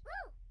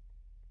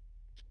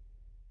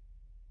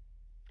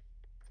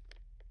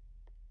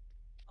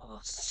 Oh,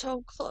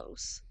 so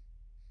close.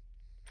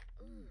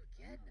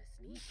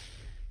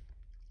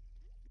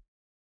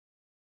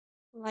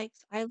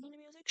 Likes island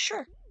music?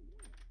 Sure.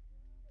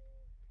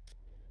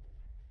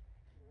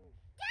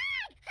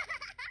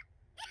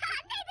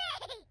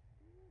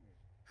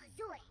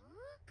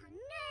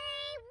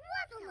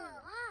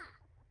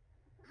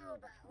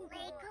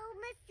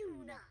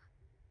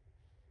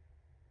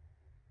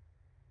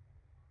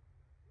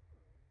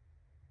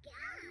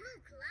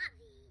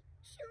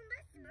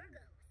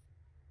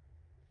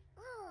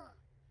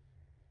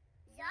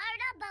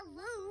 Zarda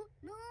Baloo,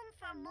 Moom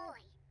for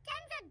Moy.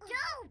 Tenza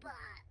Doba,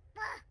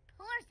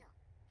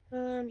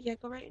 Porzo. Yeah,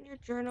 go right in your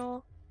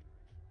journal.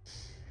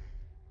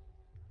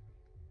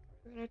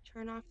 We're gonna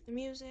turn off the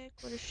music.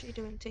 What is she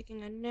doing?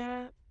 Taking a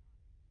nap?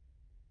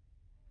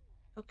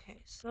 Okay,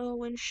 so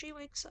when she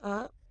wakes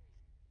up,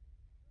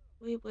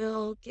 we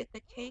will get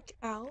the cake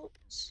out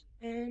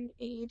and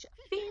age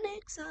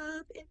Phoenix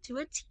up into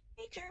a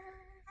teenager.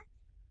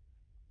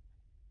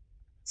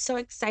 So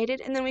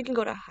excited, and then we can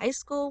go to high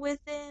school with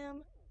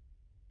him.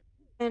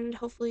 And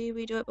hopefully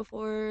we do it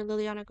before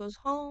Liliana goes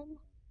home.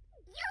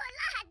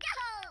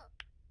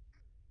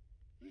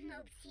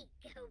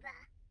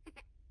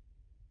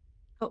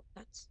 Oh,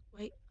 that's...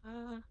 Wait,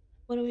 how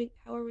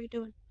are we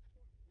doing?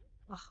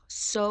 Oh,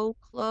 so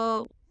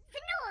close.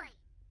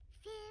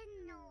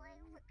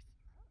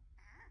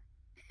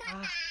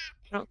 I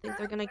don't think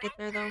they're gonna get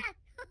there, though.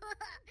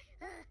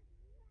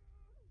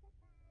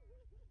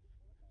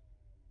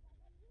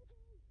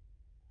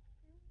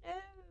 No.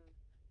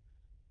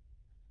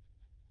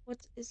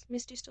 Is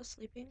Misty still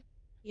sleeping?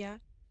 Yeah.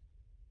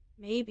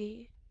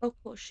 Maybe. Oh,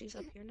 cool, she's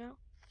up here now.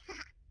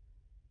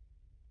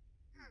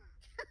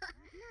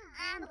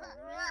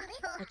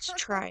 Let's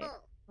try it.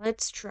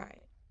 Let's try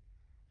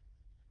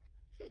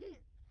it.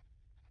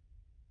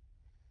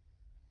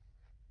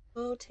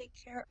 We'll take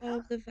care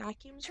of the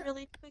vacuums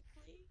really quickly.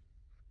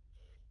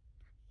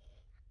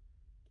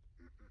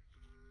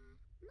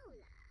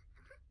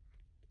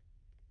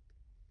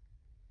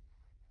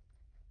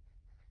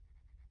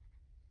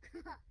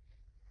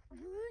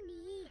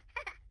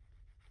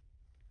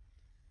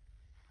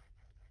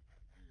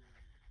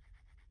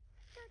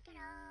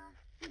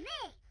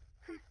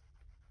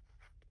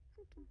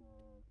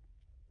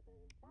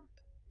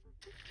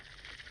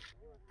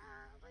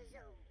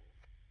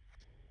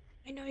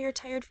 I know you're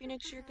tired,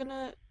 Phoenix.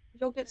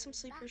 You'll get some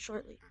sleep here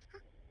shortly.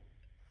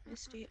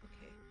 Misty,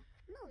 okay.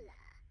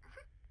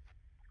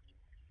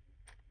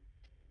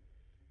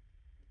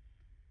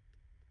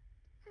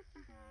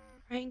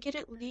 Try and get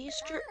at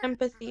least your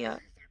empathy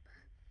up.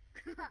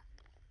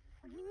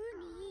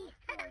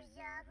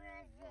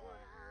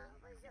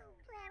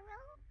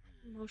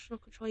 Emotional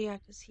control, yeah,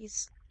 because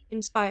he's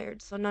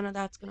inspired, so none of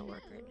that's gonna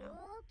work right now.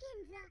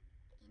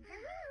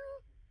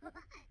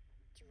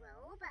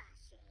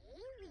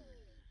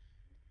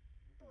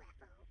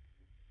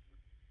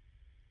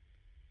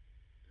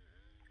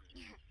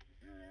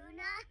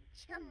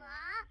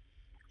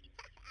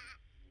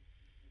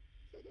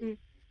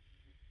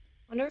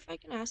 Wonder if I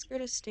can ask her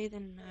to stay the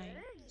night.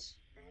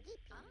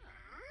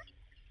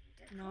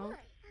 No?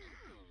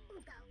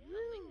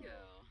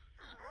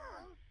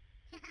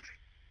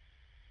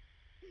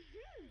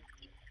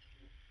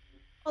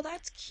 Oh,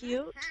 that's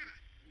cute.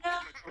 No.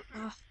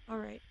 Oh,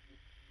 alright.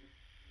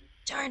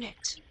 Darn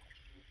it.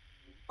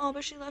 Oh,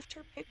 but she left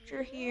her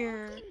picture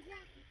here.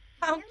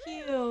 How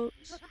cute.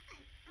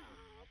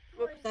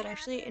 We'll put that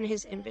actually in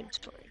his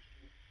inventory.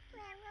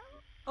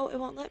 Oh, it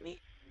won't let me?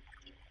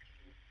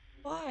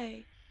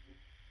 Why?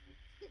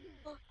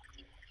 Oh,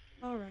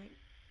 alright.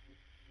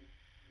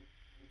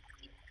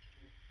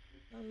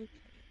 Okay.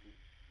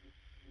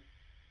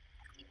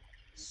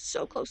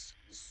 So close.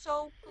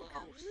 So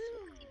close.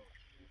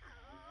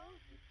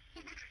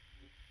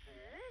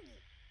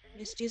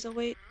 Misty's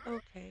awake?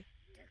 Okay.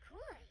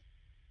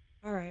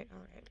 Alright.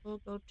 We'll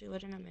go do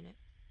it in a minute.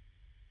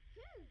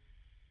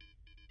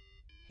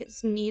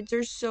 His needs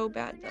are so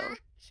bad, though.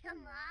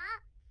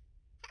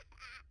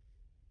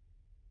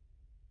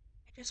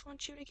 I just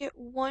want you to get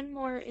one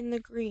more in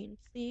the green,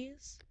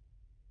 please.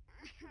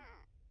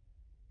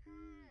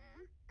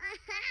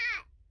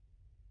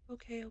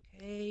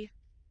 Okay.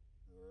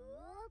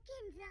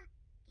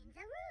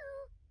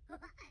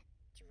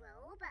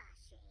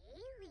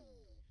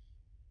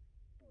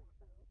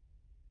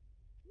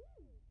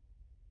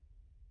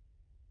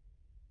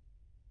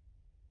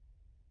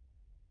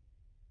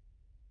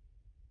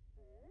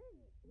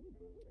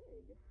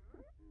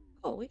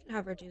 Oh, we can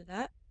have her do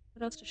that.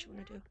 What else does she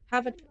want to do?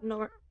 Have a...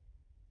 No.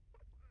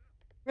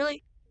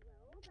 Really?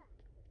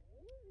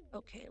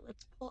 Okay,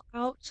 let's pull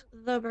out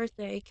the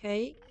birthday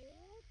cake.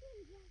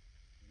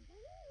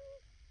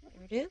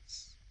 There it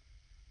is.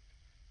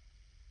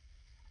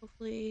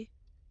 Hopefully...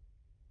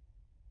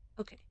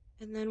 Okay,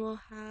 and then we'll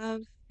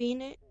have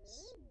Phoenix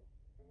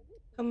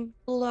come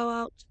blow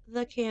out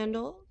the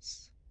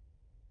candles.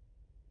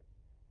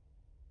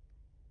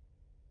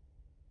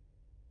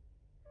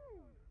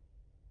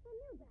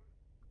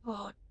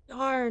 Oh,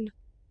 darn.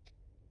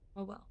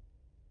 Oh, well.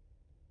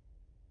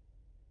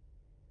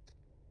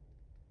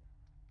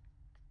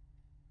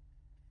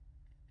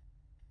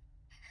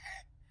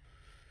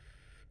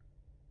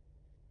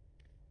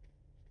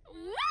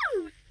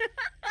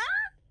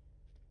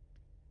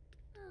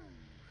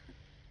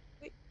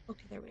 Wait,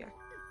 okay, there we are.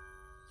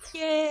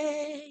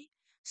 Yay!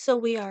 So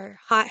we are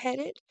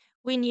hot-headed.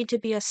 We need to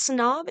be a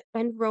snob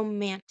and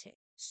romantic.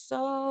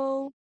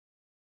 So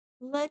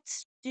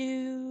let's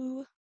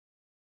do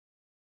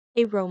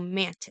a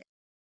romantic.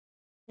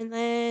 And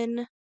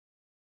then,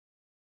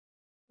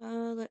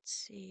 let's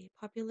see,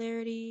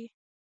 popularity.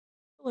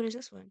 What is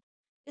this one?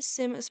 This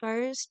sim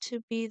aspires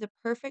to be the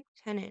perfect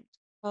tenant.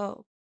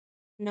 Oh,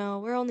 no,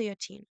 we're only a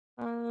teen.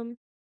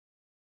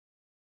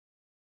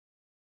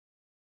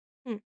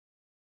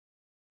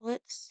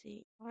 Let's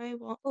see.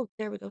 Oh,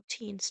 there we go,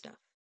 teen stuff.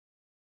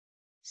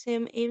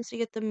 Sim aims to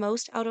get the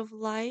most out of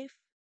life,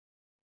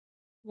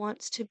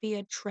 wants to be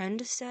a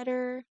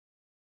trendsetter,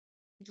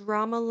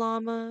 drama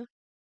llama,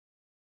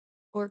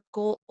 or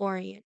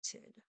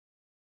goal-oriented.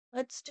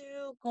 Let's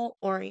do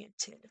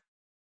goal-oriented.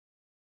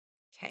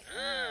 Okay.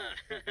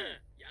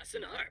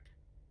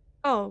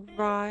 All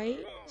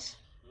right.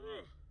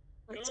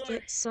 Let's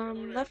get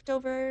some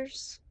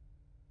leftovers.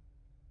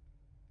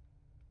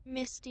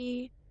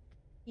 Misty,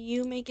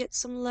 you may get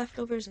some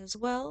leftovers as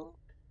well.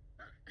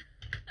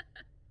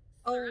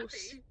 Oh,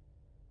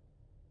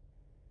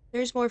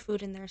 there's more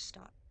food in their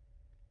stock.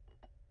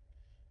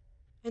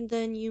 And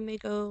then you may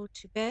go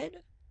to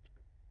bed.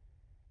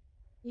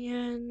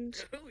 And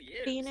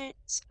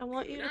Phoenix, I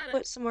want you to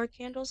put some more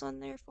candles on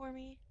there for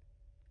me.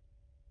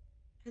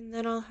 And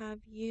then I'll have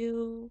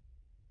you...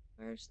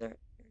 Where's there?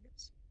 There it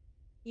is.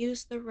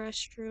 Use the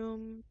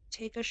restroom,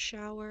 take a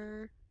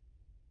shower,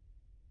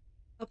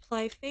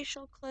 apply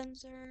facial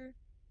cleanser,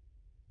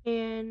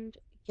 and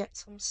get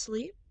some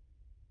sleep.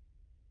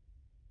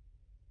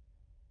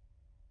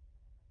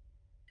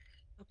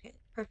 Okay,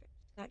 perfect.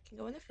 That can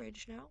go in the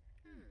fridge now.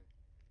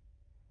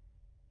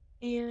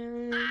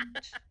 And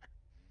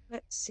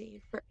let's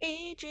see, for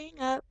aging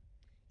up.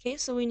 Okay,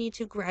 so we need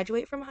to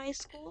graduate from high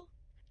school.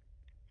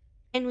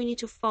 And we need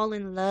to fall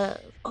in love.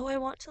 Oh, I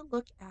want to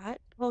look at...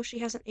 Oh, she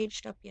hasn't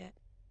aged up yet.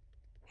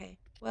 Okay,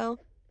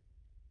 well,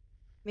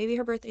 maybe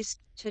her birthday's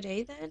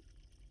today then?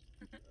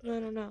 No, I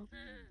don't know.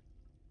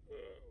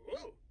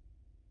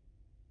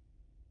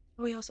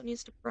 Oh, he also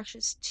needs to brush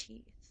his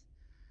teeth.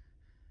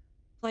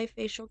 Apply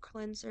facial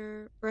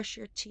cleanser, brush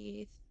your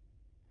teeth,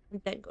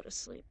 and then go to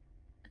sleep.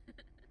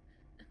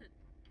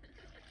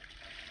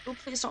 Oh,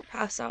 please don't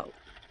pass out.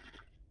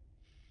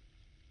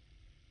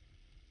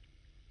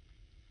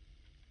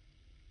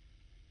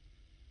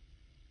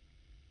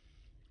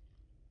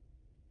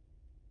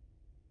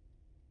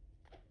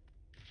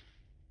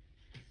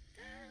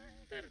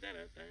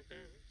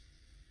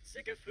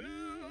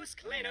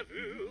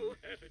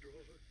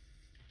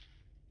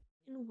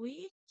 Can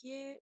we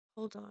get...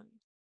 Hold on.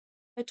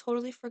 I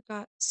totally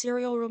forgot.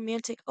 Serial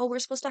romantic. Oh, we're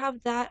supposed to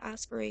have that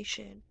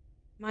aspiration.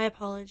 My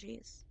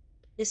apologies.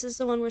 This is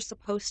the one we're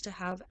supposed to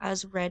have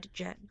as Red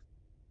Gen.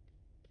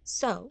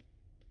 So,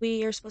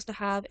 we are supposed to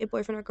have a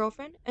boyfriend or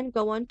girlfriend and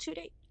go on 2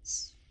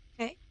 dates.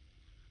 Okay?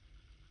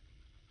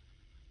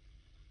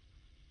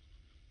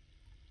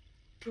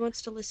 He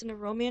wants to listen to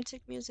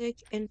romantic music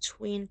and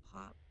tween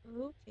pop.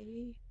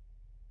 Okay.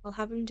 I'll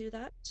have him do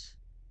that.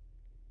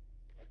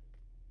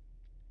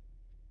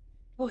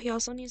 Oh, he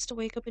also needs to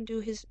wake up and do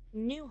his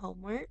new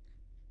homework.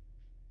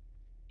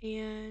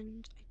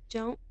 And I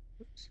don't...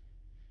 Oops.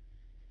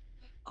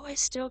 Oh, I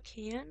still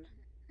can?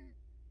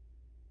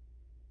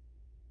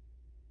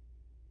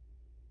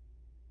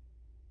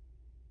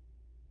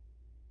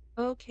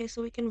 Okay,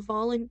 so we can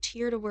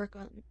volunteer to work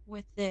on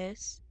with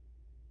this.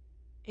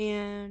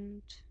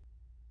 And...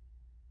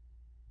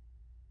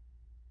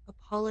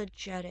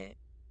 Apologetic.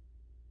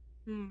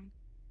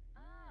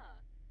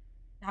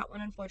 That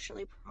one,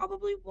 unfortunately,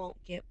 probably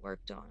won't get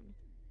worked on.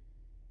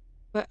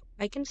 But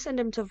I can send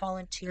him to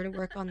volunteer to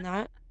work on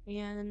that.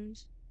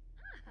 And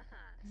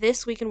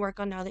this we can work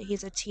on now that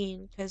he's a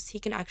teen, because he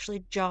can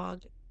actually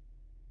jog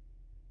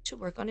to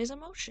work on his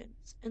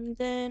emotions. And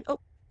then, oh,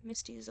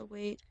 Misty is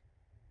awake.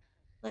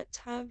 Let's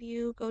have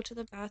you go to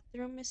the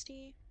bathroom,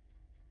 Misty.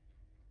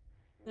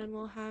 Then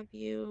we'll have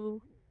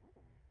you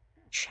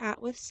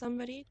chat with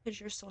somebody, because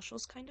your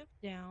social's kind of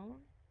down.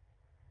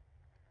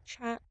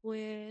 Chat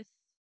with...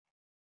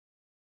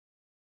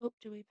 Oh,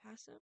 do we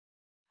pass him?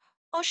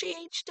 Oh, she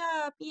aged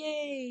up!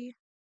 Yay!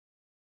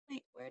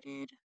 Wait, where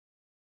did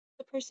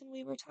the person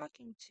we were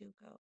talking to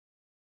go?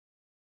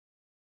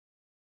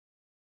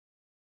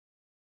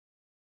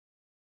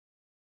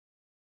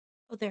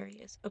 Oh, there he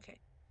is.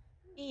 Okay.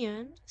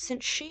 And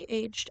since she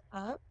aged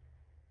up,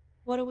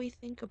 what do we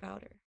think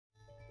about her?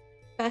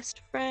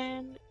 Best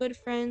friend, good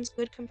friends,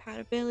 good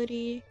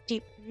compatibility,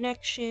 deep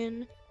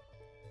connection.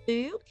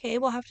 Okay,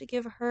 we'll have to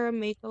give her a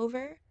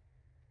makeover.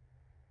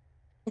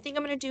 I think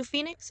I'm gonna do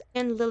Phoenix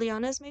and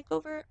Liliana's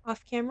makeover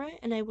off camera,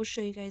 and I will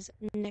show you guys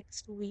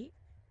next week.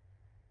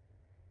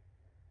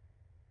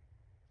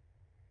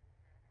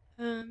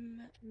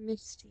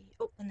 Misty.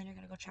 Oh, and then you're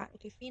gonna go chat.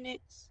 Okay,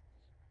 Phoenix.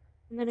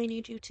 And then I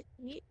need you to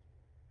eat.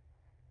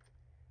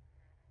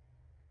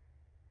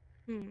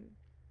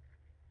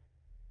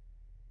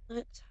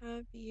 Let's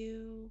have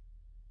you...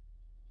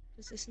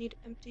 Does this need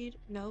emptied?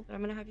 No, but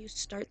I'm gonna have you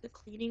start the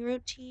cleaning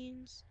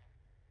routines.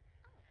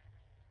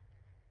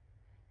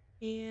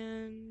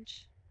 And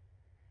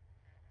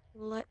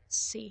let's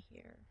see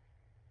here.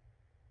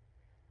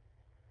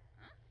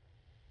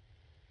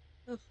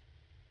 Ugh,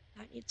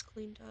 that needs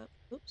cleaned up.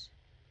 Oops.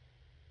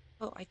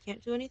 Oh, I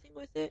can't do anything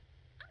with it?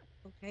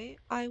 Okay,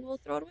 I will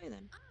throw it away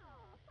then.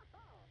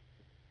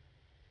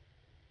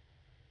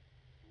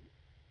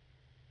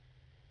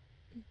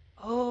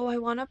 Oh, I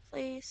want a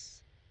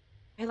place.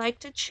 I like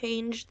to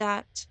change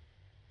that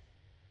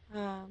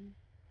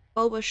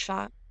boba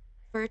shop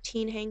for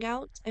teen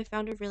hangouts. I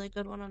found a really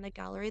good one on the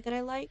gallery that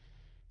I like.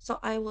 So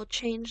I will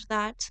change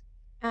that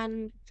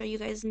and show you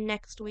guys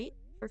next week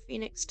for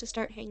Phoenix to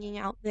start hanging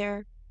out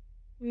there.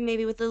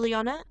 Maybe with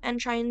Liliana and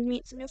try and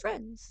meet some new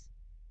friends.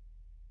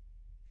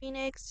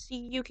 Phoenix,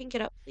 you can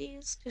get up,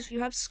 please, because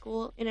you have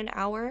school in an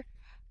hour.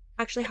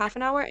 Actually, half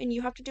an hour, and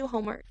you have to do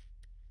homework.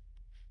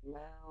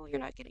 No, you're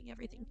not getting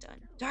everything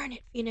done. Darn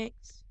it,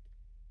 Phoenix.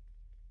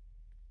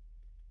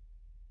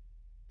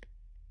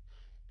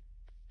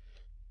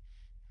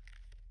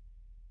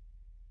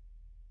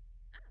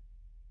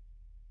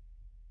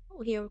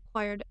 Oh, he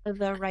acquired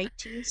the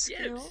writing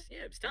skill.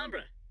 Yibs,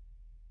 Tombra.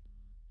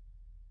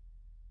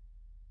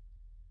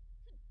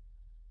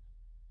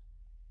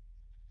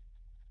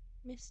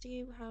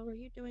 Misty, how are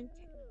you doing?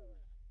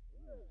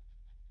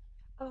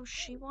 Oh,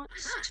 she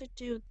wants to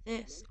do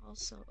this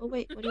also. Oh,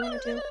 wait, what do you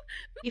want to do?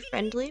 Be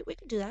friendly? We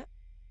could do that.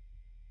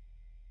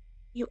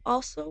 You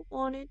also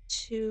wanted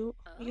to...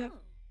 You have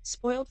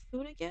spoiled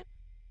food again?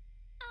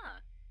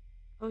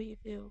 Oh, you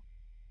do.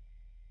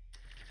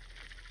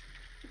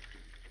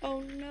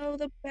 Oh no,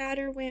 the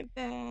batter went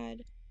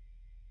bad.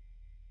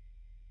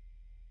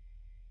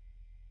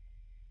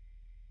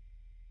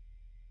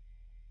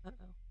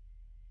 Uh-oh.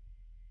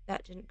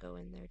 That didn't go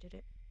in there, did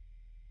it?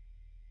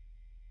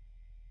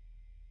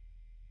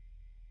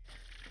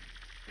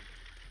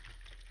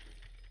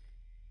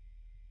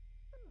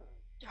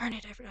 Darn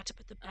it, I forgot to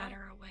put the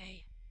batter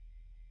away.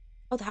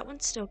 Oh, that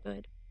one's still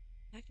good.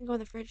 That can go in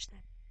the fridge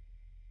then.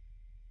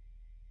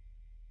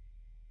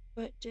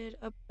 But did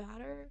a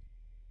batter...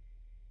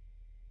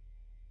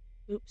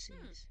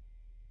 Oopsies.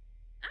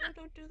 No,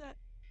 don't do that.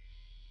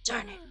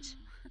 Darn it.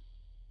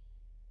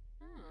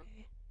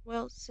 Okay.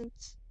 Well,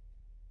 since...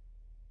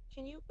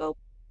 Can you go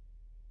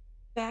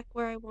back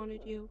where I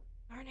wanted you?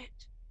 Darn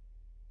it.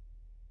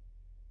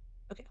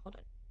 Okay, hold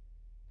on.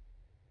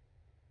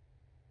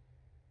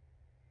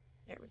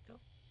 There we go.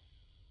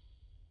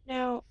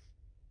 Now,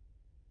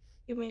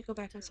 you may go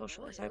back and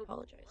socialize. I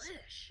apologize.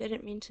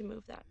 Didn't mean to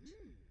move that.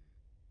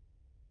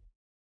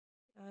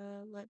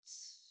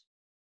 Let's...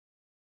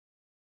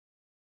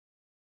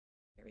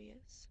 There he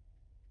is.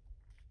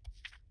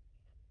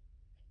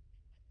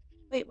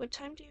 Wait, what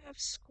time do you have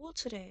school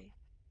today?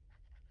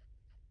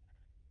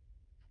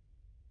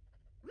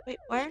 Wait,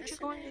 why aren't you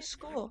going to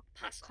school?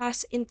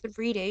 Class in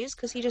 3 days,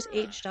 because he just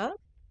aged up?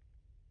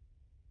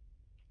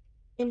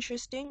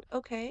 Interesting,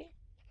 okay.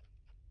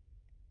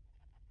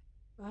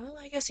 Well,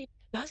 I guess he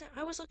doesn't.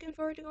 I was looking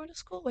forward to going to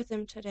school with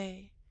him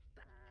today.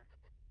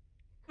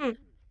 Hmm.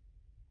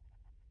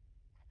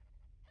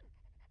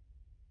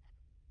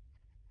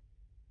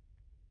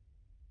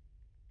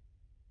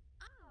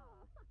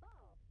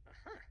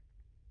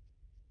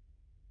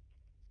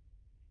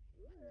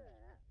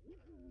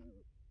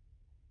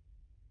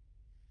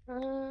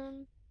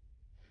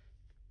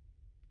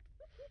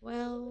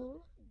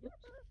 Well... Oops.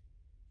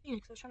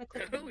 Phoenix, I was trying to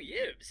click. Oh,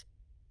 yibs.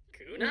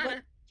 Kuna?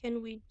 What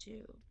can we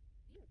do?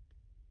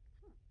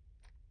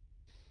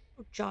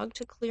 Jog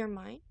to clear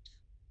mind?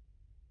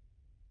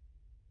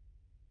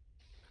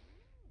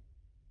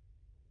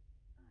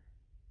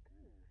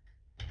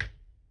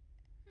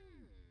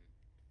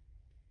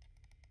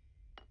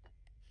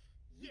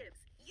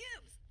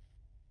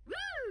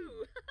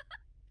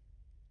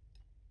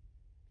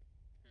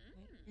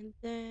 And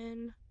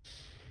then,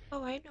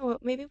 oh, I know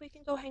it. Maybe we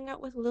can go hang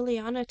out with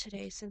Liliana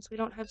today since we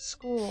don't have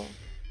school.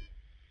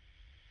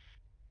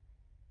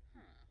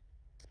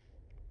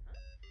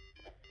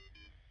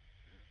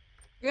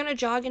 You're gonna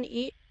jog and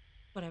eat?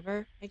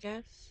 Whatever, I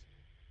guess.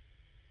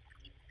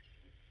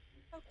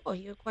 Oh, cool.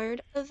 You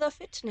acquired the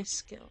fitness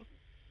skill.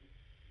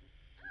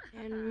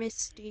 And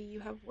Misty, you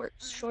have work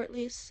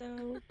shortly,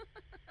 so...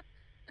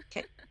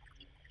 Okay.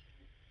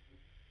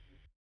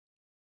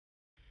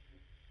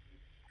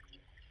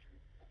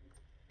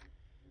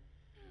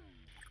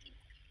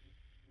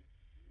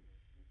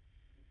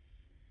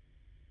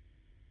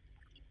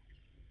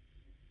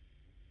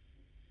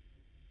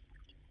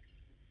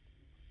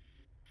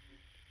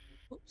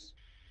 Oops.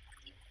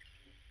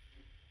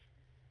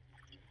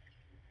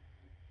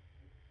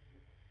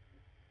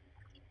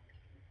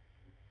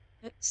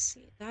 Let's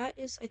see. That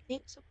is, I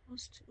think,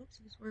 supposed to...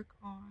 Oopsies, work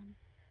on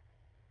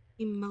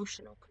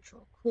emotional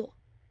control. Cool.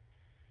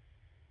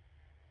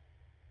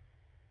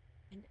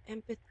 And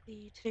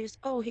empathy. Today's...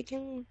 Oh, he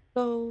can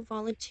go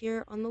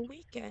volunteer on the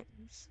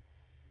weekends.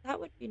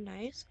 That would be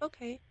nice.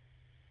 Okay.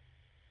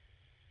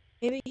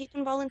 Maybe he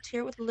can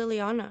volunteer with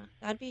Liliana.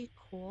 That'd be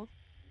cool.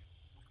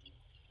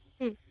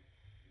 Hmm.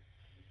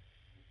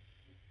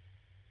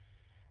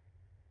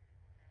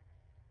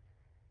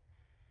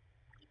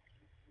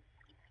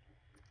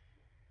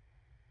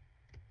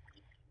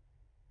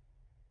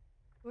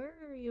 Where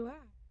are you at?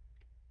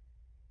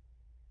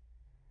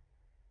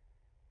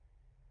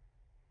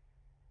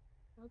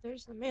 Oh,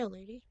 there's the mail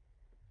lady.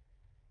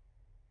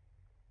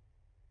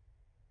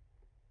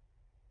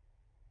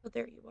 Oh,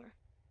 there you are.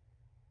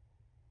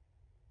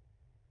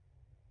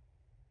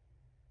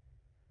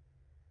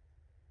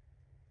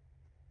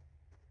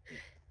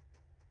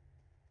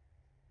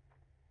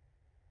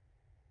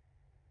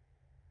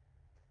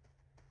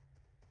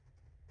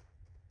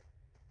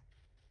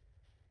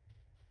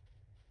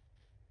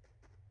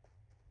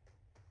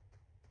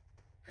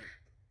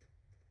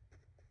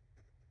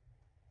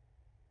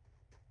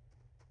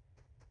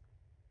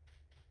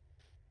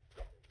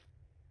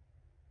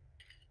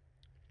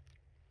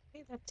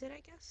 Okay, that's it,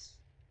 I guess.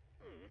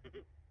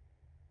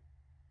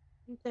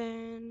 And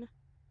then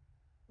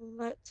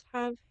let's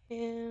have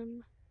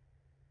him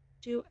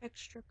do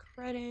extra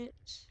credit.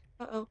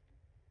 Uh-oh.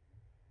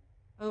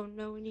 Oh,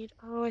 no, we need...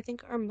 Oh, I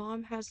think our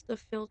mom has the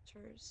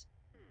filters.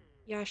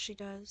 Yeah, she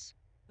does.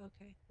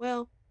 Okay,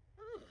 well...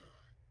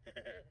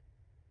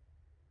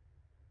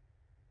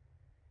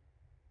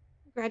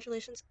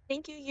 Congratulations.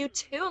 Thank you, you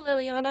too,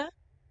 Liliana.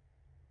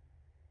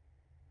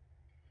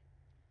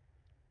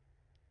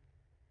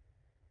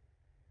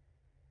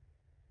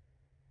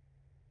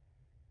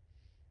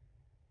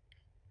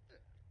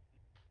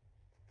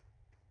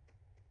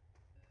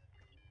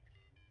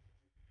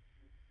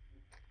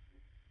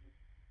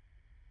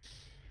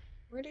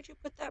 Where did you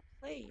put that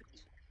plate?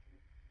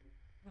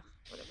 Ugh,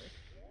 whatever.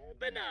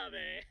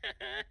 Banave.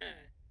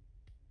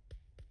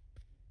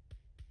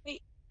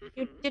 Wait,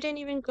 you didn't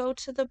even go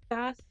to the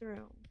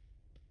bathroom.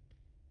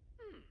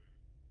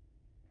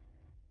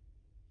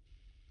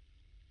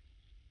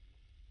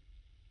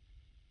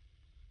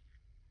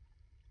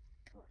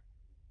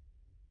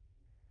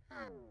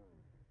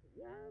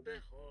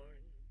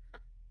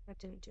 That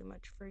didn't do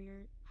much for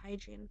your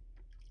hygiene.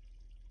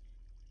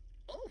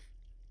 Oh.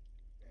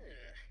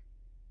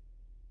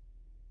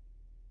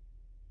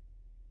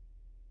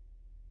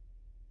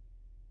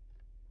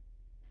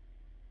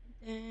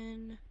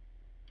 Then...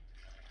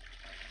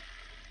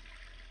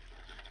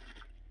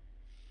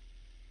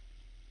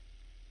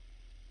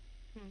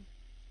 Hmm.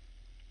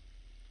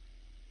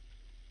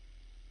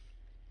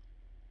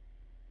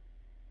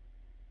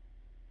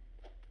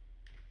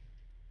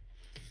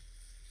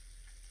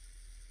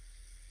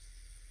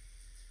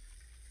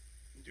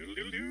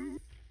 Doodle-doo-doo.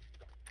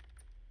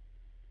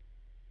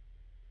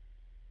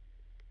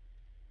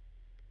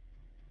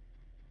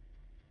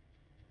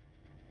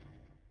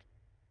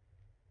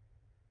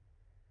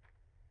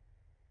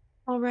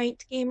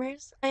 Alright,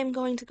 gamers, I'm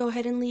going to go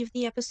ahead and leave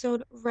the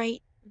episode right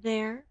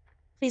there.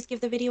 Please give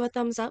the video a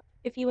thumbs up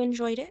if you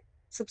enjoyed it,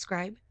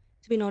 subscribe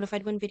to be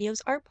notified when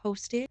videos are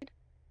posted,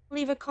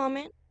 leave a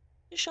comment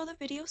to show the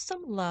video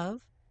some love.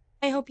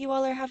 I hope you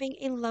all are having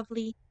a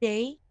lovely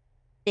day.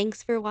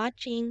 Thanks for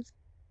watching.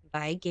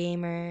 Bye,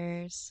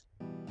 gamers.